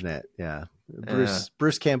unfortunate. Yeah.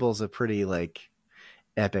 Bruce Campbell's a pretty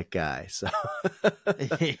epic guy, so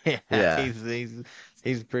yeah.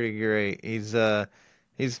 He's pretty great. He's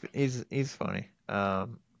funny. I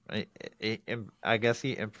guess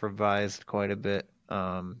he improvised quite a bit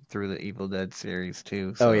through the Evil Dead series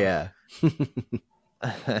too. So. Oh yeah.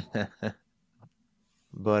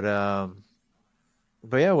 But yeah,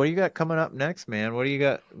 what do you got coming up next, man? What do you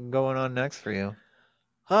got going on next for you?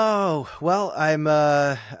 Oh, well, I'm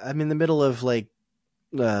in the middle of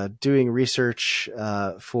doing research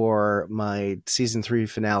for my season 3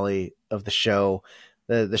 finale of the show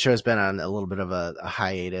the show's been on a little bit of a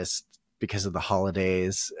hiatus because of the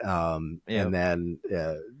holidays, and then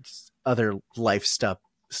just other life stuff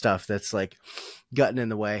that's like gotten in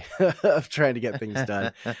the way of trying to get things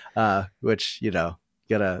done, which, you know,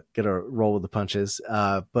 gotta roll with the punches.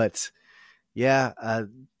 But yeah,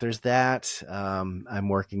 there's that. I'm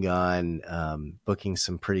working on booking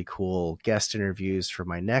some pretty cool guest interviews for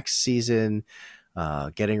my next season,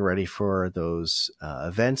 getting ready for those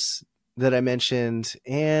events that I mentioned,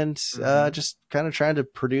 and just kind of trying to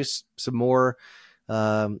produce some more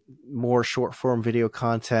short form video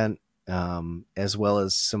content, as well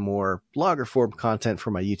as some more blogger form content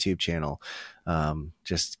for my YouTube channel.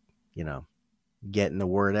 Just, you know, getting the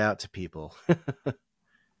word out to people.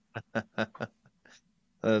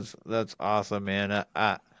 That's awesome, man.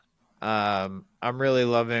 I'm really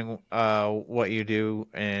loving what you do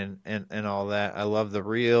and all that. I love the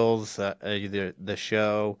reels, the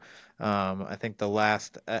show. I think the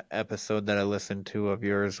last episode that I listened to of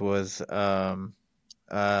yours was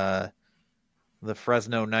the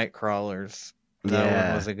Fresno Nightcrawlers. That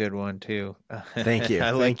one was a good one too. Thank you. I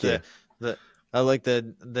like Thank the I like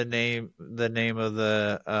the name of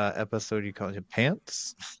the episode. You call it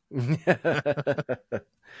Pants. It's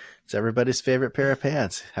everybody's favorite pair of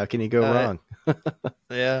pants. How can you go wrong?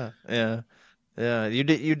 Yeah. You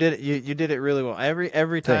did it really well.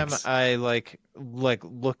 Every time Thanks. I like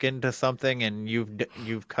look into something and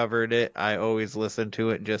you've covered it, I always listen to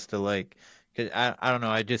it just to like. 'Cause I don't know.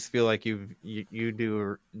 I just feel like you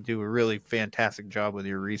do a really fantastic job with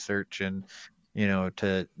your research and, you know,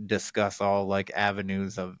 to discuss all like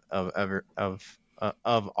avenues of all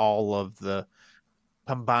of the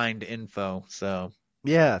combined info. So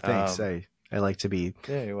Yeah, thanks. I like to be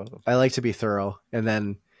you're welcome. I like to be thorough, and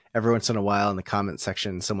then every once in a while in the comment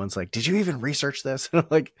section, someone's like, "Did you even research this?" And I'm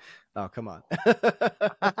like, "Oh, come on."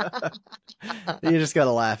 You just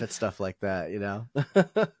gotta laugh at stuff like that, you know.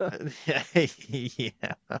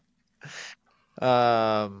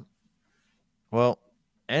 Yeah. Well,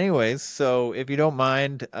 anyways, so if you don't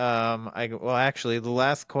mind, actually, the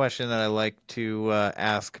last question that I like to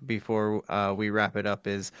ask before we wrap it up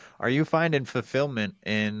is: are you finding fulfillment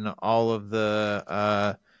in all of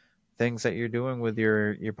the things that you're doing with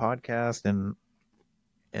your podcast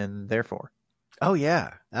and therefore? Oh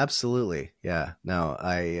yeah, absolutely. Yeah. No,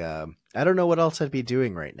 I don't know what else I'd be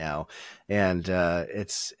doing right now, and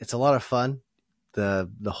it's a lot of fun. The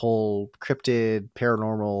whole cryptid,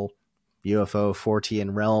 paranormal, UFO,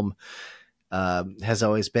 Fortean realm has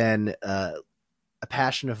always been a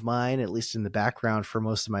passion of mine, at least in the background for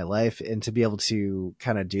most of my life, and to be able to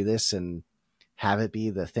kind of do this and have it be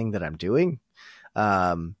the thing that I'm doing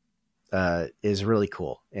is really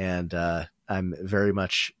cool, and I'm very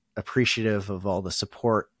much appreciative of all the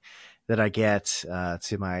support that I get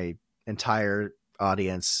to my entire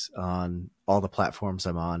audience on all the platforms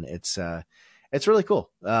I'm on. It's really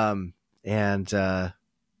cool. Yeah,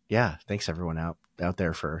 thanks everyone out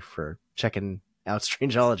there for checking out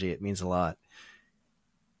Strangeology. It means a lot.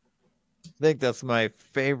 I think that's my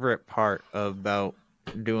favorite part about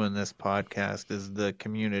doing this podcast is the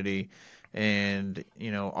community, and,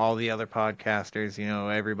 you know, all the other podcasters, you know,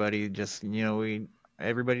 everybody just, you know,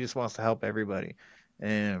 everybody just wants to help everybody,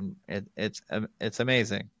 and it's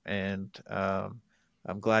amazing, and I'm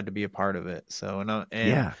glad to be a part of it. So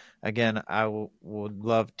Yeah. Again, I would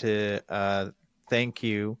love to thank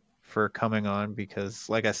you for coming on, because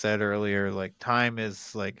like I said earlier, like time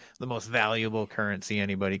is like the most valuable currency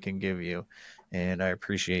anybody can give you, and I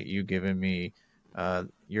appreciate you giving me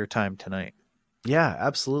your time tonight. Yeah,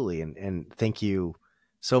 absolutely. And thank you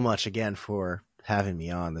so much again for having me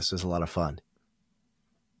on. This was a lot of fun.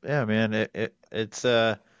 Yeah, man. It's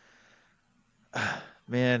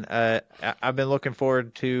man, I've been looking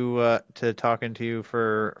forward to talking to you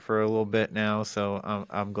for a little bit now, so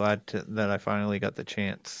I'm glad that I finally got the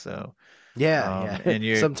chance. So yeah.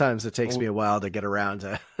 And sometimes it takes me a while to get around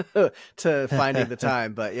to to finding the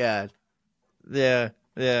time, but yeah. You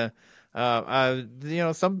know,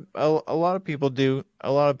 a lot of people do.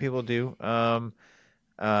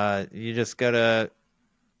 You just gotta.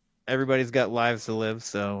 Everybody's got lives to live,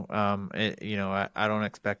 so you know, I don't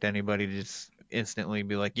expect anybody to just instantly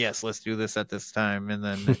be like, yes, let's do this at this time, and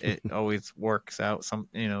then it always works out.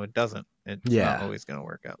 You know, it doesn't. It's not always going to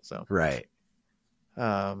work out. So right.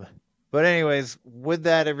 But anyways, with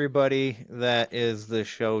that, everybody, that is the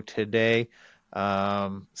show today.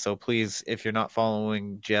 So please, if you're not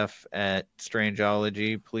following Jeff at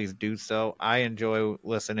Strangeology, please do so. I enjoy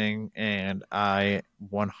listening, and I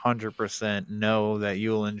 100% know that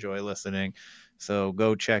you'll enjoy listening. So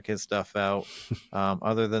go check his stuff out.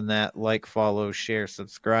 Other than that, like, follow, share,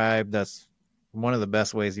 subscribe. That's one of the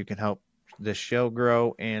best ways you can help this show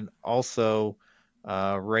grow, and also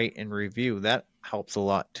rate and review. That helps a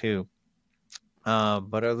lot too.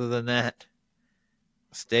 But other than that,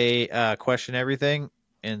 stay question everything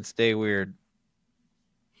and stay weird.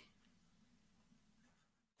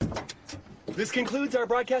 This concludes our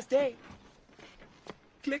broadcast day.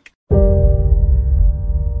 Click.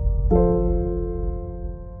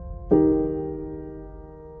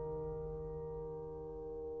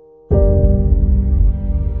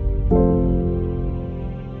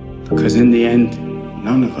 Because in the end,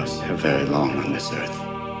 none of us have very long on this earth.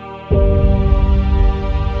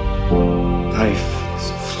 Life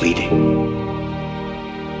is fleeting.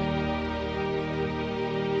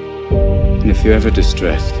 And if you're ever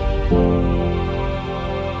distressed,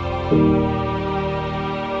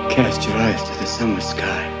 cast your eyes to the summer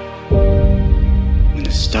sky. When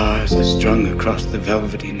the stars are strung across the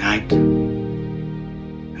velvety night,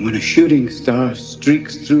 and when a shooting star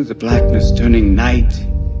streaks through the blackness, turning night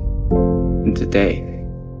into day,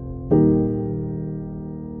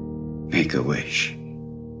 make a wish.